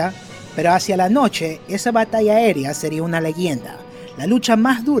indiferencia. Pero hacia la noche, esa batalla aérea sería una leyenda. La lucha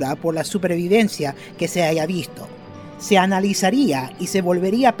más dura por la supervivencia que se haya visto. Se analizaría y se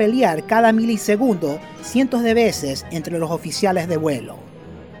volvería a pelear cada milisegundo cientos de veces entre los oficiales de vuelo.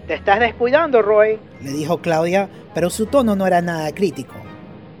 Te estás descuidando, Roy, le dijo Claudia, pero su tono no era nada crítico.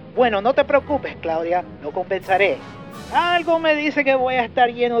 Bueno, no te preocupes, Claudia, lo compensaré. Algo me dice que voy a estar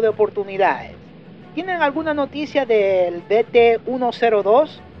lleno de oportunidades. ¿Tienen alguna noticia del BT-102?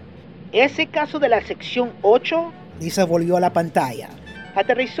 ¿Ese caso de la sección 8? Lisa volvió a la pantalla.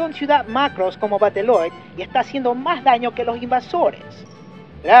 Aterrizó en Ciudad Macros como Batoloid y está haciendo más daño que los invasores.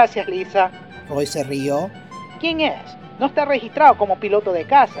 Gracias, Lisa. Roy se rió. ¿Quién es? No está registrado como piloto de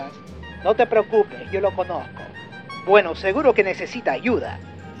cazas. No te preocupes, yo lo conozco. Bueno, seguro que necesita ayuda.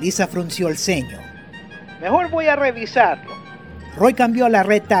 Lisa frunció el ceño. Mejor voy a revisarlo. Roy cambió a la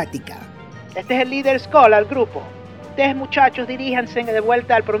red táctica. Este es el líder Skull al grupo. Ustedes, muchachos, diríjanse de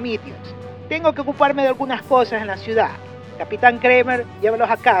vuelta al Prometheus. Tengo que ocuparme de algunas cosas en la ciudad. Capitán Kramer, llévalos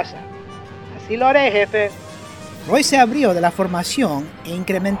a casa. Sí lo haré, jefe. Roy se abrió de la formación e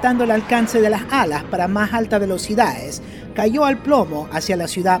incrementando el alcance de las alas para más altas velocidades, cayó al plomo hacia la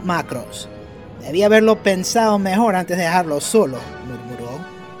ciudad Macross. Debía haberlo pensado mejor antes de dejarlo solo, murmuró.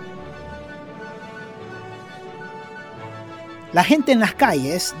 La gente en las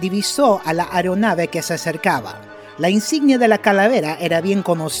calles divisó a la aeronave que se acercaba. La insignia de la calavera era bien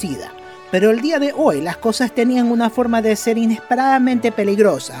conocida, pero el día de hoy las cosas tenían una forma de ser inesperadamente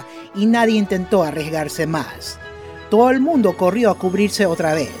peligrosa y nadie intentó arriesgarse más. Todo el mundo corrió a cubrirse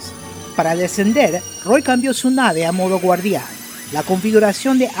otra vez. Para descender, Roy cambió su nave a modo guardián, la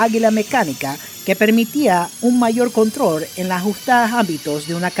configuración de águila mecánica que permitía un mayor control en los ajustados ámbitos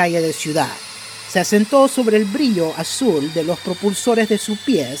de una calle de ciudad. Se asentó sobre el brillo azul de los propulsores de sus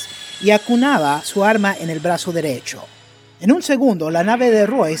pies y acunaba su arma en el brazo derecho. En un segundo, la nave de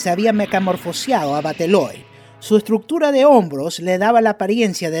Roy se había metamorfoseado a Batelloid. Su estructura de hombros le daba la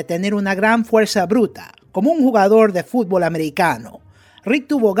apariencia de tener una gran fuerza bruta, como un jugador de fútbol americano. Rick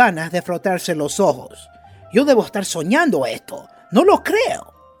tuvo ganas de frotarse los ojos. Yo debo estar soñando esto. No lo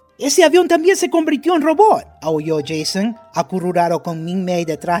creo. Ese avión también se convirtió en robot, aulló Jason, acurrucado con Min-Mei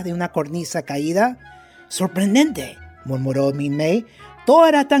detrás de una cornisa caída. Sorprendente, murmuró Min-Mei. Todo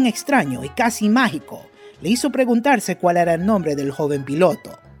era tan extraño y casi mágico. Le hizo preguntarse cuál era el nombre del joven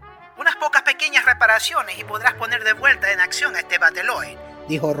piloto. Unas pocas pequeñas reparaciones y podrás poner de vuelta en acción a este Batelloid,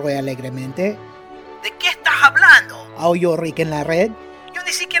 dijo Roy alegremente. ¿De qué estás hablando?, aulló Rick en la red. Yo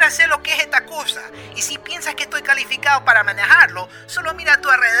ni siquiera sé lo que es esta cosa, y si piensas que estoy calificado para manejarlo, solo mira a tu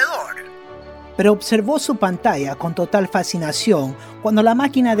alrededor. Pero observó su pantalla con total fascinación cuando la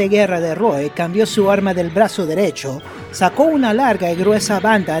máquina de guerra de Roy cambió su arma del brazo derecho, sacó una larga y gruesa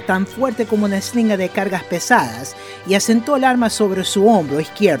banda tan fuerte como una slinga de cargas pesadas y asentó el arma sobre su hombro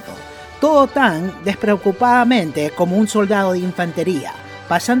izquierdo, todo tan despreocupadamente como un soldado de infantería,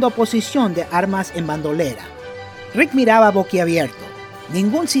 pasando a posición de armas en bandolera. Rick miraba boquiabierto.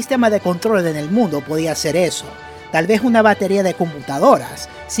 Ningún sistema de control en el mundo podía hacer eso. Tal vez una batería de computadoras,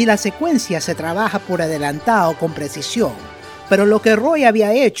 si la secuencia se trabaja por adelantado con precisión. Pero lo que Roy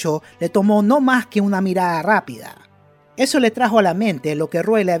había hecho le tomó no más que una mirada rápida. Eso le trajo a la mente lo que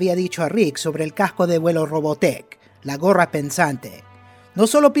Roy le había dicho a Rick sobre el casco de vuelo Robotech, la gorra pensante. No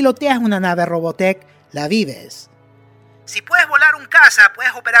solo piloteas una nave Robotech, la vives. Si puedes volar un caza,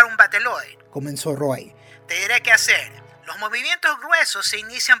 puedes operar un Batelloid, comenzó Roy. Te diré qué hacer. Los movimientos gruesos se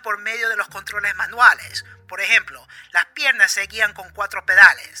inician por medio de los controles manuales. Por ejemplo, las piernas se guían con 4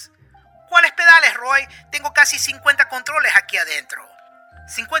 pedales. ¿Cuáles pedales, Roy? Tengo casi 50 controles aquí adentro.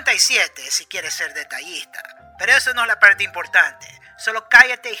 57, si quieres ser detallista. Pero eso no es la parte importante. Solo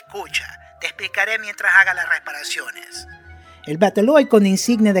cállate y escucha. Te explicaré mientras haga las reparaciones. El Batelloid con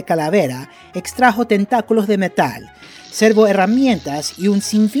insignia de calavera extrajo tentáculos de metal, servoherramientas y un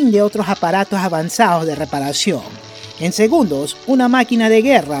sinfín de otros aparatos avanzados de reparación. En segundos, una máquina de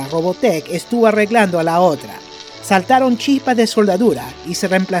guerra Robotech estuvo arreglando a la otra. Saltaron chispas de soldadura y se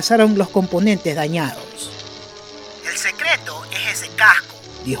reemplazaron los componentes dañados. El secreto es ese casco,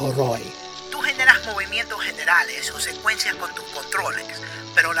 dijo Roy. Tú generas movimientos generales o secuencias con tus controles,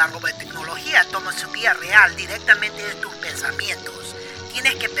 pero la robotecnología toma su guía real directamente de tus pensamientos.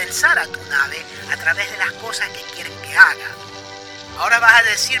 Tienes que pensar a tu nave a través de las cosas que quieren que haga. Ahora vas a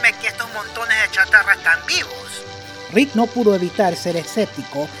decirme que estos montones de chatarra están vivos. Rick no pudo evitar ser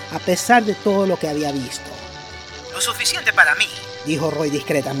escéptico a pesar de todo lo que había visto. Lo suficiente para mí, dijo Roy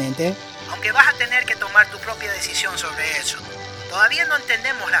discretamente. Aunque vas a tener que tomar tu propia decisión sobre eso. Todavía no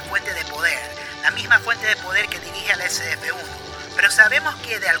entendemos la fuente de poder, la misma fuente de poder que dirige al SF-1. Pero sabemos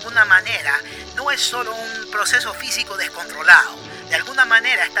que de alguna manera no es solo un proceso físico descontrolado. De alguna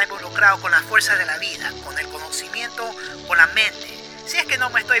manera está involucrado con las fuerzas de la vida, con el conocimiento, con la mente. Si es que no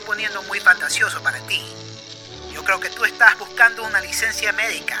me estoy poniendo muy fantasioso para ti. Yo creo que tú estás buscando una licencia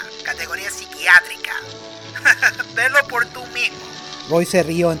médica, categoría psiquiátrica. Verlo por tú mismo. Roy se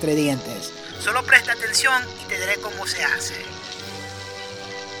rió entre dientes. Solo presta atención y te diré cómo se hace.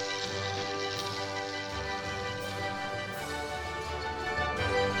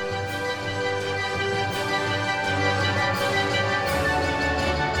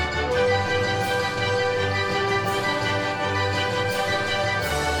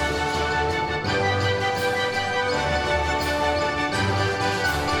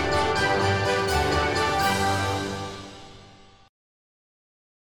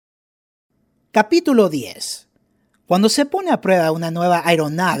 Capítulo 10. Cuando se pone a prueba una nueva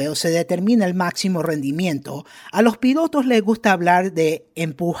aeronave o se determina el máximo rendimiento, a los pilotos les gusta hablar de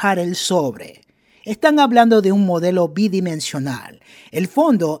empujar el sobre. Están hablando de un modelo bidimensional. El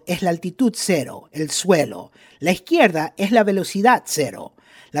fondo es la altitud cero, el suelo. La izquierda es la velocidad cero.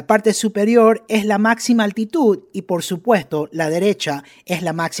 La parte superior es la máxima altitud y, por supuesto, la derecha es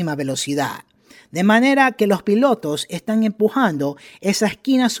la máxima velocidad. De manera que los pilotos están empujando esa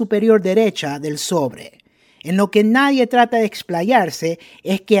esquina superior derecha del sobre. En lo que nadie trata de explayarse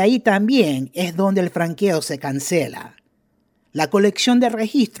es que ahí también es donde el franqueo se cancela. La colección de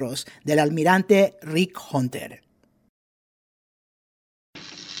registros del almirante Rick Hunter.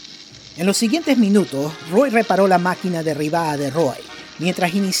 En los siguientes minutos, Roy reparó la máquina derribada de Roy,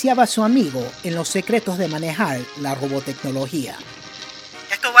 mientras iniciaba a su amigo en los secretos de manejar la robotecnología.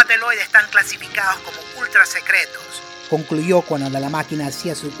 Estos bateloides están clasificados como ultra secretos, concluyó cuando la máquina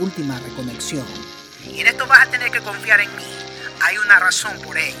hacía su última reconexión. Y en esto vas a tener que confiar en mí. Hay una razón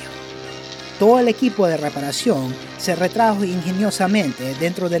por ello. Todo el equipo de reparación se retrajo ingeniosamente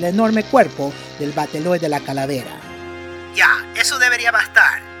dentro del enorme cuerpo del bateloide de la calavera. Ya, eso debería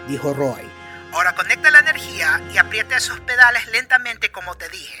bastar, dijo Roy. Ahora conecta la energía y aprieta esos pedales lentamente como te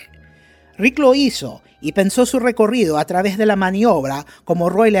dije. Rick lo hizo y pensó su recorrido a través de la maniobra como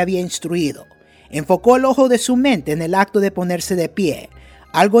Roy le había instruido. Enfocó el ojo de su mente en el acto de ponerse de pie.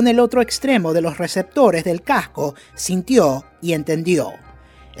 Algo en el otro extremo de los receptores del casco sintió y entendió.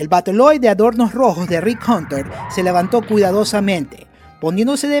 El bateloide de adornos rojos de Rick Hunter se levantó cuidadosamente,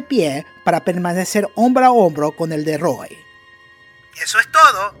 poniéndose de pie para permanecer hombro a hombro con el de Roy. Eso es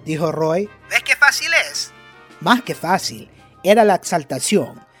todo, dijo Roy. ¿Ves qué fácil es? Más que fácil, era la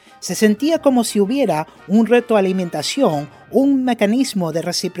exaltación. Se sentía como si hubiera un retroalimentación, un mecanismo de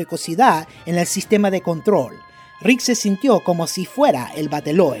reciprocidad en el sistema de control. Rick se sintió como si fuera el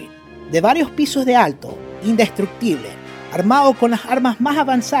bateloide, de varios pisos de alto, indestructible, armado con las armas más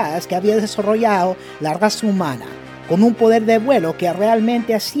avanzadas que había desarrollado la raza humana, con un poder de vuelo que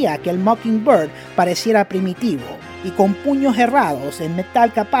realmente hacía que el Mockingbird pareciera primitivo, y con puños herrados en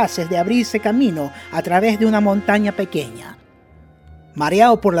metal capaces de abrirse camino a través de una montaña pequeña.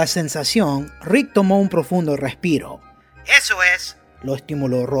 Mareado por la sensación, Rick tomó un profundo respiro. Eso es, lo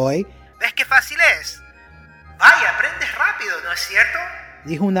estimuló Roy. ¿Ves qué fácil es? Vaya, aprendes rápido, ¿no es cierto?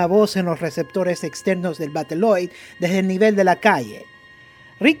 Dijo una voz en los receptores externos del bateloide desde el nivel de la calle.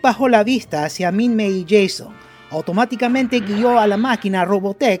 Rick bajó la vista hacia Min-May y Jason. Automáticamente guió a la máquina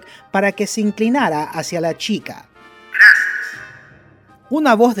Robotech para que se inclinara hacia la chica. Gracias.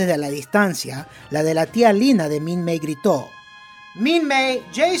 Una voz desde la distancia, la de la tía Lina de Min-May, gritó: Min-May,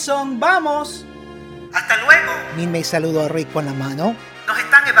 Jason, vamos. Hasta luego. Min-May saludó a Rick con la mano. Nos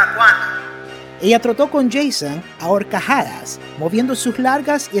están evacuando. Ella trotó con Jason a horcajadas, moviendo sus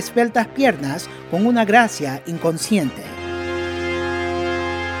largas y esbeltas piernas con una gracia inconsciente.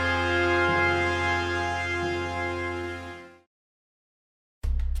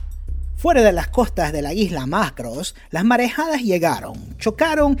 Fuera de las costas de la isla Macross, las marejadas llegaron,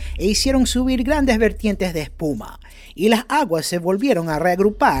 chocaron e hicieron subir grandes vertientes de espuma, y las aguas se volvieron a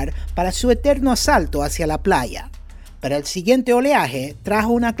reagrupar para su eterno asalto hacia la playa. Pero el siguiente oleaje trajo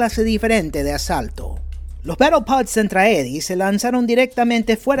una clase diferente de asalto. Los Battlepods Centraedi se lanzaron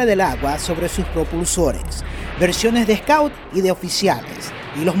directamente fuera del agua sobre sus propulsores, versiones de Scout y de oficiales,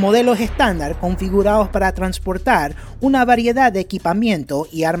 y los modelos estándar configurados para transportar una variedad de equipamiento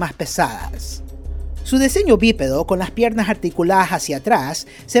y armas pesadas. Su diseño bípedo, con las piernas articuladas hacia atrás,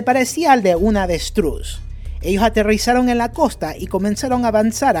 se parecía al de un avestruz. Ellos aterrizaron en la costa y comenzaron a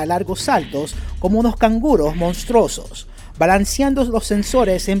avanzar a largos saltos como unos canguros monstruosos, balanceando los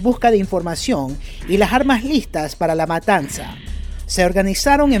sensores en busca de información y las armas listas para la matanza. Se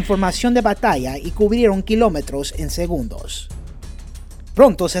organizaron en formación de batalla y cubrieron kilómetros en segundos.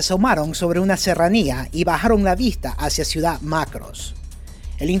 Pronto se asomaron sobre una serranía y bajaron la vista hacia Ciudad Macross.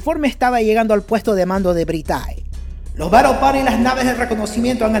 El informe estaba llegando al puesto de mando de Britai. Los Battlepod y las naves de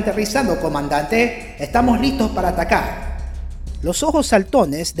reconocimiento han aterrizado, comandante. Estamos listos para atacar. Los ojos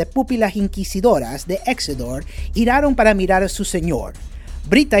saltones de pupilas inquisidoras de Exedor giraron para mirar a su señor.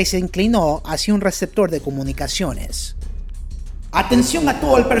 Britai se inclinó hacia un receptor de comunicaciones. Atención a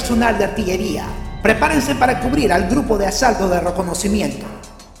todo el personal de artillería. Prepárense para cubrir al grupo de asalto de reconocimiento.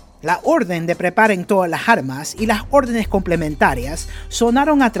 La orden de preparen todas las armas y las órdenes complementarias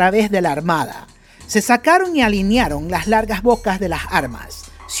sonaron a través de la armada. Se sacaron y alinearon las largas bocas de las armas.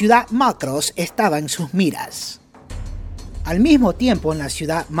 Ciudad Macross estaba en sus miras. Al mismo tiempo en la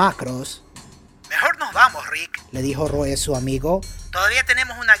Ciudad Macross... Mejor nos vamos, Rick, le dijo Roy a su amigo. Todavía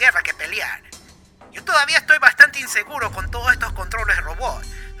tenemos una guerra que pelear. Yo todavía estoy bastante inseguro con todos estos controles robot.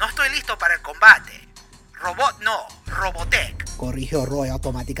 No estoy listo para el combate. Robot no, Robotech, corrigió Roy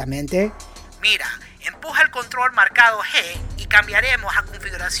automáticamente. Mira, empuja el control marcado G y cambiaremos a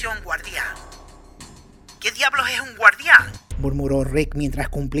configuración guardián. ¿Qué diablos es un guardián?, murmuró Rick mientras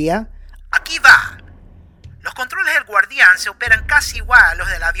cumplía. Aquí va. Los controles del guardián Guardián se operan casi igual a los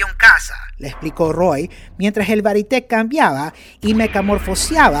del avión caza, le explicó Roy, mientras el Varitech cambiaba y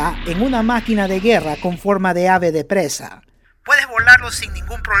metamorfoseaba en una máquina de guerra con forma de ave de presa. Puedes volarlo sin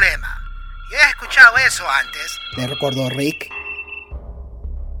ningún problema. Yo he escuchado eso antes, le recordó Rick.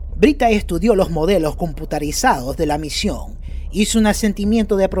 Britai estudió los modelos computarizados de la misión. Hizo un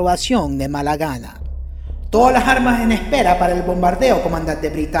asentimiento de aprobación de mala gana. Todas las armas en espera para el bombardeo, comandante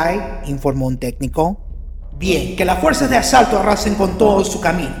Britai, informó un técnico. Bien, que las fuerzas de asalto arrasen con todo su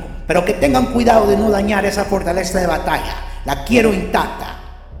camino, pero que tengan cuidado de no dañar esa fortaleza de batalla. La quiero intacta.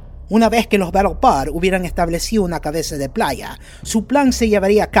 Una vez que los Battle Pod hubieran establecido una cabeza de playa, su plan se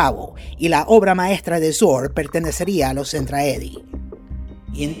llevaría a cabo y la obra maestra de Zor pertenecería a los Zentraedi.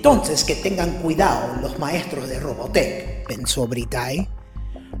 Y entonces que tengan cuidado los maestros de Robotech, pensó Britai.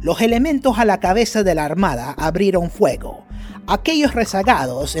 Los elementos a la cabeza de la armada abrieron fuego. Aquellos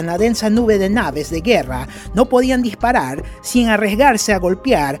rezagados en la densa nube de naves de guerra no podían disparar sin arriesgarse a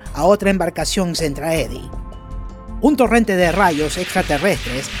golpear a otra embarcación Zentraedi. Un torrente de rayos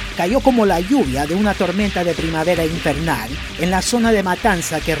extraterrestres cayó como la lluvia de una tormenta de primavera infernal en la zona de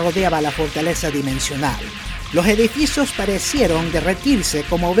matanza que rodeaba la fortaleza dimensional. Los edificios parecieron derretirse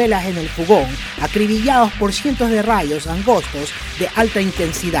como velas en el fogón, acribillados por cientos de rayos angostos de alta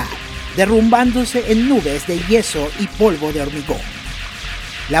intensidad, derrumbándose en nubes de yeso y polvo de hormigón.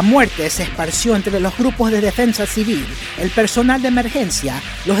 La muerte se esparció entre los grupos de defensa civil, el personal de emergencia,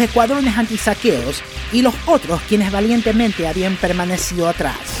 los escuadrones antisaqueos y los otros quienes valientemente habían permanecido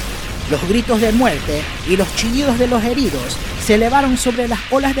atrás. Los gritos de muerte y los chillidos de los heridos se elevaron sobre las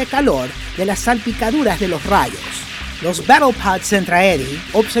olas de calor de las salpicaduras de los rayos. Los Battle Pods Zentraedi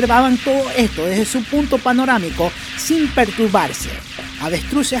observaban todo esto desde su punto panorámico sin perturbarse.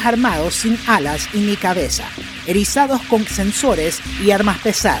 Avestruces armados sin alas y ni cabeza, erizados con sensores y armas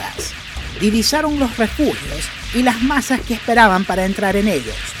pesadas. Divisaron los refugios y las masas que esperaban para entrar en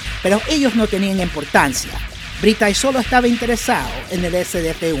ellos, pero ellos no tenían importancia. Britai solo estaba interesado en el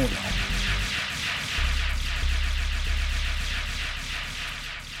SDF-1.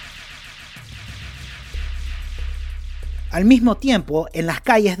 Al mismo tiempo, en las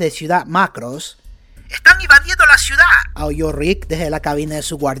calles de Ciudad Macros, ¡están invadiendo la ciudad!, aulló Rick desde la cabina de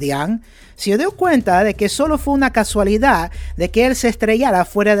su guardián. Se dio cuenta de que solo fue una casualidad de que él se estrellara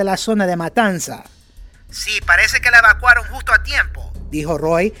fuera de la zona de matanza. Sí, parece que la evacuaron justo a tiempo, dijo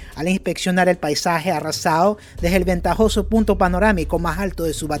Roy al inspeccionar el paisaje arrasado desde el ventajoso punto panorámico más alto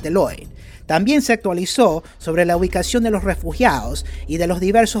de su Bateloid. También se actualizó sobre la ubicación de los refugiados y de los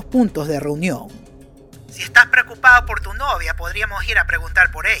diversos puntos de reunión. Si estás preocupado por tu novia, podríamos ir a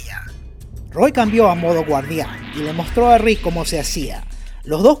preguntar por ella. Roy cambió a modo guardián y le mostró a Rick cómo se hacía.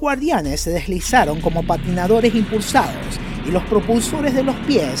 Los dos guardianes se deslizaron como patinadores impulsados y los propulsores de los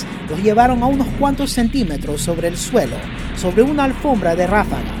pies los llevaron a unos cuantos centímetros sobre el suelo, sobre una alfombra de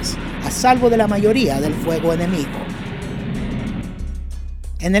ráfagas, a salvo de la mayoría del fuego enemigo.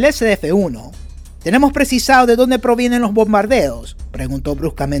 En el SDF-1, ¿tenemos precisado de dónde provienen los bombardeos?, preguntó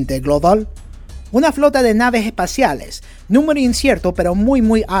bruscamente Global. Una flota de naves espaciales, número incierto pero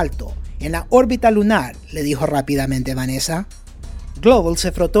muy alto, en la órbita lunar, le dijo rápidamente Vanessa. Global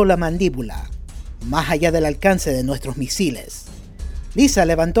se frotó la mandíbula, más allá del alcance de nuestros misiles. Lisa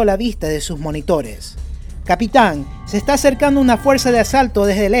levantó la vista de sus monitores. Capitán, se está acercando una fuerza de asalto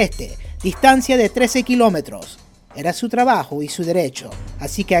desde el este, distancia de 13 kilómetros. Era su trabajo y su derecho,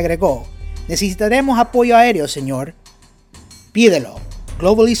 así que agregó, necesitaremos apoyo aéreo, señor. Pídelo.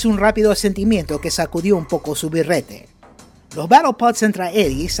 Global hizo un rápido asentimiento que sacudió un poco su birrete. Los Battle Pods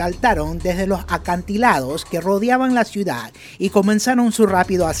Zentraedi saltaron desde los acantilados que rodeaban la ciudad y comenzaron su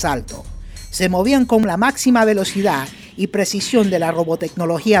rápido asalto. Se movían con la máxima velocidad y precisión de la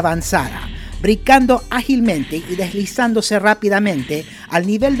robotecnología avanzada, brincando ágilmente y deslizándose rápidamente al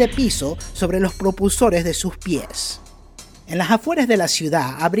nivel de piso sobre los propulsores de sus pies. En las afueras de la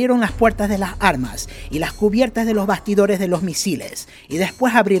ciudad abrieron las puertas de las armas y las cubiertas de los bastidores de los misiles y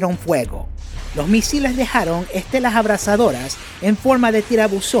después abrieron fuego. Los misiles dejaron estelas abrasadoras en forma de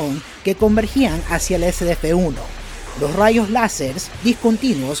tirabuzón que convergían hacia el SDF-1. Los rayos láseres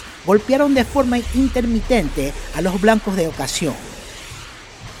discontinuos golpearon de forma intermitente a los blancos de ocasión.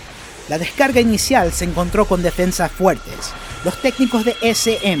 La descarga inicial se encontró con defensas fuertes. Los técnicos de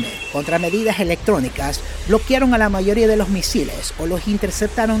SM, contramedidas electrónicas, bloquearon a la mayoría de los misiles o los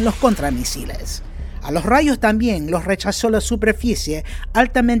interceptaron los contramisiles. A los rayos también los rechazó la superficie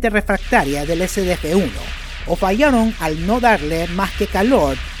altamente refractaria del SDF-1, o fallaron al no darle más que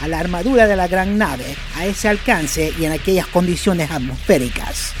calor a la armadura de la gran nave a ese alcance y en aquellas condiciones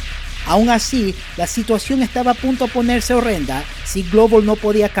atmosféricas. Aún así, la situación estaba a punto de ponerse horrenda si Global no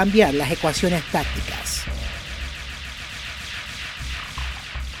podía cambiar las ecuaciones tácticas.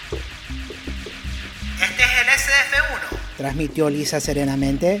 transmitió Lisa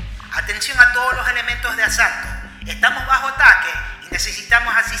serenamente. Atención a todos los elementos de asalto. Estamos bajo ataque y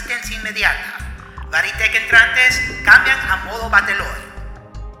necesitamos asistencia inmediata. Varitech entrantes cambian a modo Bateloid.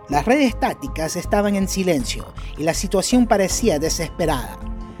 Las redes estáticas estaban en silencio y la situación parecía desesperada.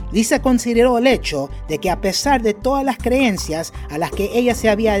 Lisa consideró el hecho de que a pesar de todas las creencias a las que ella se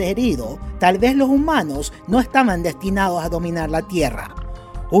había adherido, tal vez los humanos no estaban destinados a dominar la Tierra.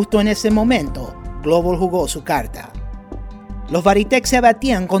 Justo en ese momento, Global jugó su carta. Los Varitech se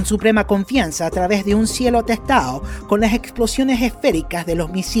abatían con suprema confianza a través de un cielo atestado con las explosiones esféricas de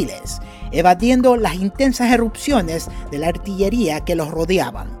los misiles, evadiendo las intensas erupciones de la artillería que los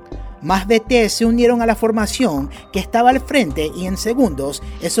rodeaban. Más BT se unieron a la formación que estaba al frente y en segundos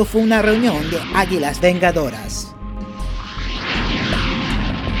eso fue una reunión de águilas vengadoras.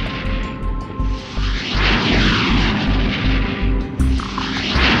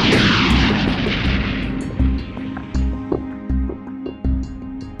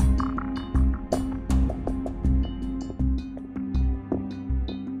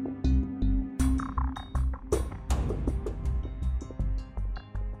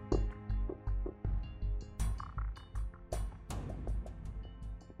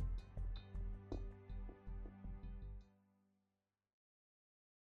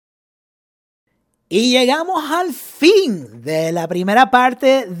 Y llegamos al fin de la primera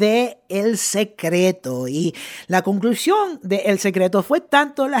parte de El Secreto. Y la conclusión de El Secreto fue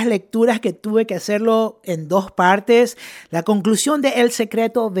tanto las lecturas que tuve que hacerlo en 2 partes. La conclusión de El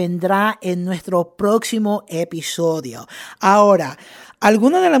Secreto vendrá en nuestro próximo episodio. Ahora,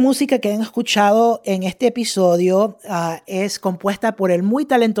 alguna de la música que han escuchado en este episodio es compuesta por el muy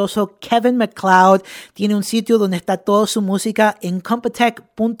talentoso Kevin MacLeod. Tiene un sitio donde está toda su música en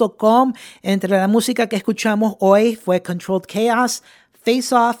Compotech.com. Entre la música que escuchamos hoy fue Controlled Chaos,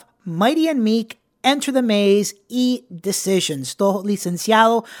 Face Off, Mighty and Meek, Enter the Maze y Decisions. Todo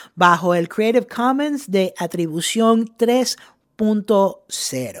licenciado bajo el Creative Commons de atribución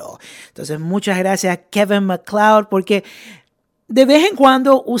 3.0. Entonces, muchas gracias Kevin MacLeod porque de vez en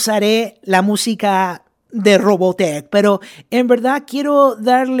cuando usaré la música de Robotech, pero en verdad quiero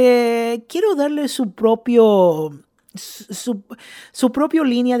darle su propio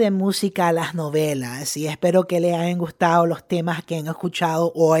línea de música a las novelas y espero que les hayan gustado los temas que han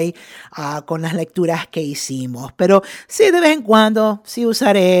escuchado hoy con las lecturas que hicimos. Pero sí, de vez en cuando sí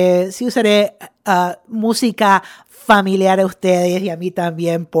usaré música familiar a ustedes y a mí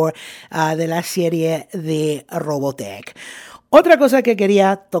también de la serie de Robotech. Otra cosa que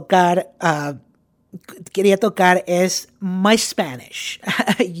quería tocar es My Spanish.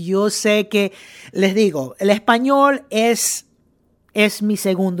 Yo sé que, les digo, el español es mi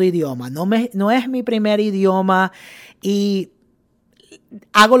segundo idioma, no es mi primer idioma y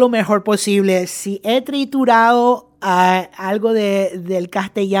hago lo mejor posible. Si he triturado algo del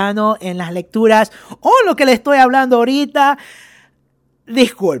castellano en las lecturas o lo que le estoy hablando ahorita,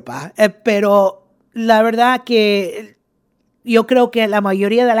 disculpa, pero la verdad que yo creo que la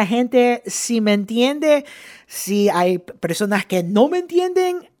mayoría de la gente sí me entiende. Si hay personas que no me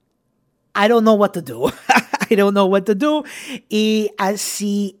entienden, I don't know what to do. I don't know what to do. Y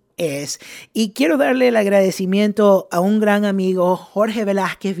así es. Y quiero darle el agradecimiento a un gran amigo, Jorge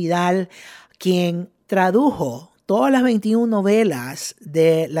Velázquez Vidal, quien tradujo todas las 21 novelas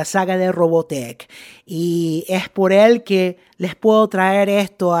de la saga de Robotech. Y es por él que les puedo traer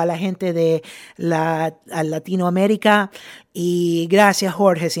esto a la gente de a Latinoamérica. Y gracias,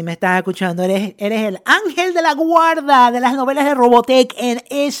 Jorge, si me estás escuchando. Eres el ángel de la guarda de las novelas de Robotech en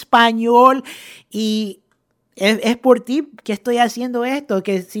español. Y es por ti que estoy haciendo esto.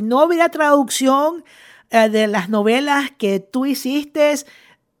 Que si no hubiera traducción de las novelas que tú hiciste,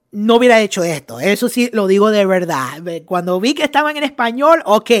 no hubiera hecho esto. Eso sí lo digo de verdad. Cuando vi que estaban en español,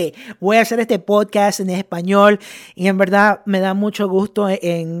 ok, voy a hacer este podcast en español. Y en verdad me da mucho gusto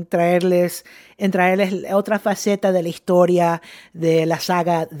en traerles otra faceta de la historia de la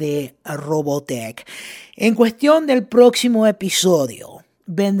saga de Robotech. En cuestión del próximo episodio,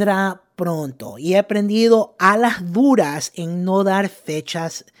 vendrá pronto. Y he aprendido a las duras en no dar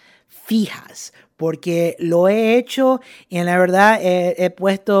fechas fijas, porque lo he hecho y en la verdad he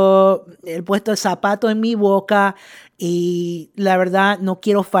puesto el zapato en mi boca y la verdad no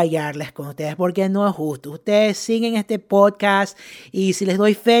quiero fallarles con ustedes porque no es justo. Ustedes siguen este podcast y si les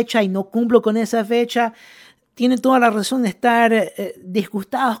doy fecha y no cumplo con esa fecha, tienen toda la razón de estar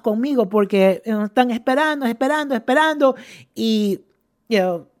disgustados conmigo porque están esperando y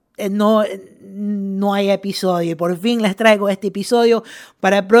no hay episodio. Y por fin les traigo este episodio.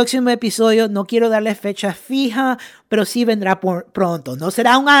 Para el próximo episodio no quiero darles fecha fija pero sí vendrá pronto. No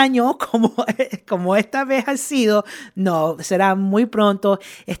será un año como esta vez ha sido, no, será muy pronto.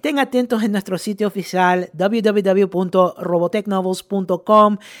 Estén atentos en nuestro sitio oficial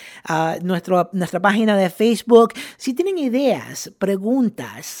www.robotechnovels.com, nuestra página de Facebook. Si tienen ideas,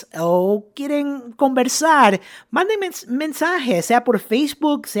 preguntas o quieren conversar, manden mensajes, sea por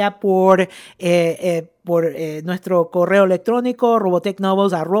Facebook, sea por nuestro correo electrónico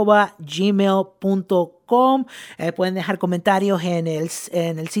robotechnovels@gmail.com. Pueden dejar comentarios en el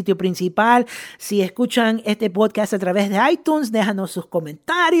sitio principal. Si escuchan este podcast a través de iTunes, déjanos sus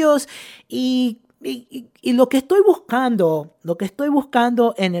comentarios y lo que estoy buscando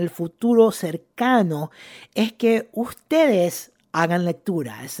en el futuro cercano es que ustedes hagan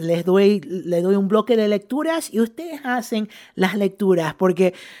lecturas. Les doy un bloque de lecturas y ustedes hacen las lecturas,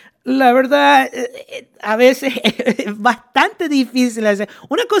 porque la verdad, a veces es bastante difícil hacer.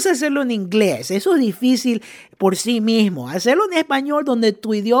 Una cosa es hacerlo en inglés, eso es difícil por sí mismo. Hacerlo en español, donde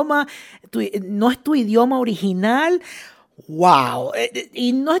tu idioma no es tu idioma original. ¡Wow!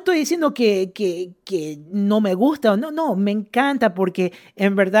 Y no estoy diciendo que no me gusta, no, me encanta porque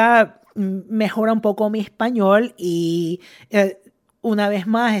en verdad mejora un poco mi español y una vez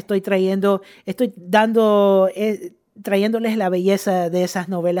más estoy trayéndoles la belleza de esas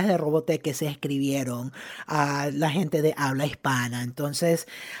novelas de Robotech que se escribieron a la gente de habla hispana. Entonces,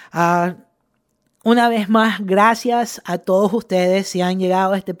 una vez más, gracias a todos ustedes. Si han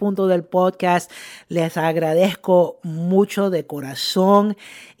llegado a este punto del podcast, les agradezco mucho de corazón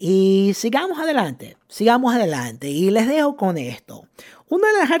y sigamos adelante. Y les dejo con esto.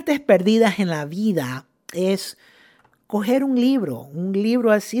 Una de las artes perdidas en la vida es coger un libro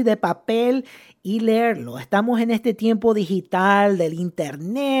así de papel y leerlo. Estamos en este tiempo digital del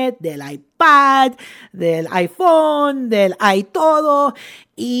internet, del iPad, del iPhone, del iTodo,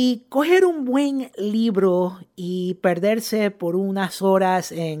 y coger un buen libro y perderse por unas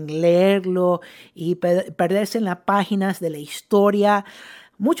horas en leerlo y perderse en las páginas de la historia.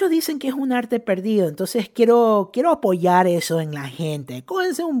 Muchos dicen que es un arte perdido, entonces quiero apoyar eso en la gente.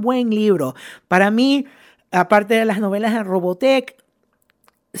 Cógense un buen libro. Para mí, aparte de las novelas de Robotech,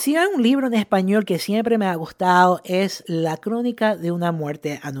 si hay un libro en español que siempre me ha gustado, es La Crónica de una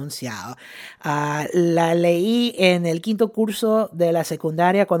Muerte Anunciada. La leí en el 5º curso de la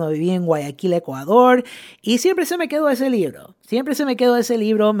secundaria cuando viví en Guayaquil, Ecuador, y siempre se me quedó ese libro.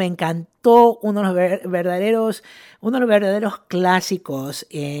 Me encantó, uno de los verdaderos clásicos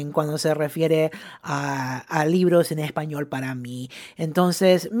cuando se refiere a libros en español para mí.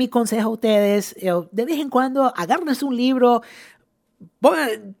 Entonces, mi consejo a ustedes, de vez en cuando, agárrense un libro,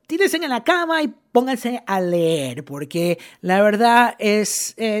 tírense en la cama y pónganse a leer, porque la verdad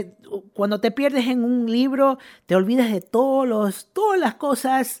es, cuando te pierdes en un libro, te olvidas de todas las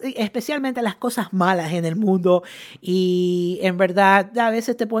cosas, especialmente las cosas malas en el mundo, y en verdad a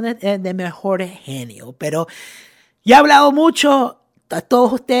veces te pones de mejor genio. Pero ya he hablado mucho. A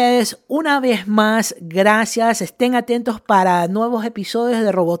todos ustedes, una vez más, gracias. Estén atentos para nuevos episodios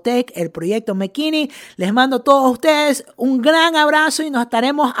de Robotech, el proyecto McKinney. Les mando a todos ustedes un gran abrazo y nos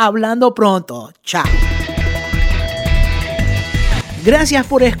estaremos hablando pronto. Chao. Gracias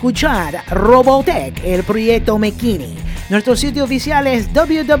por escuchar Robotech, el proyecto McKinney. Nuestro sitio oficial es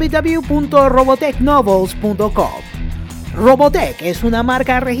www.robotechnovels.com. Robotech es una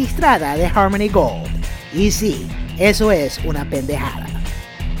marca registrada de Harmony Gold. Y sí, eso es una pendejada.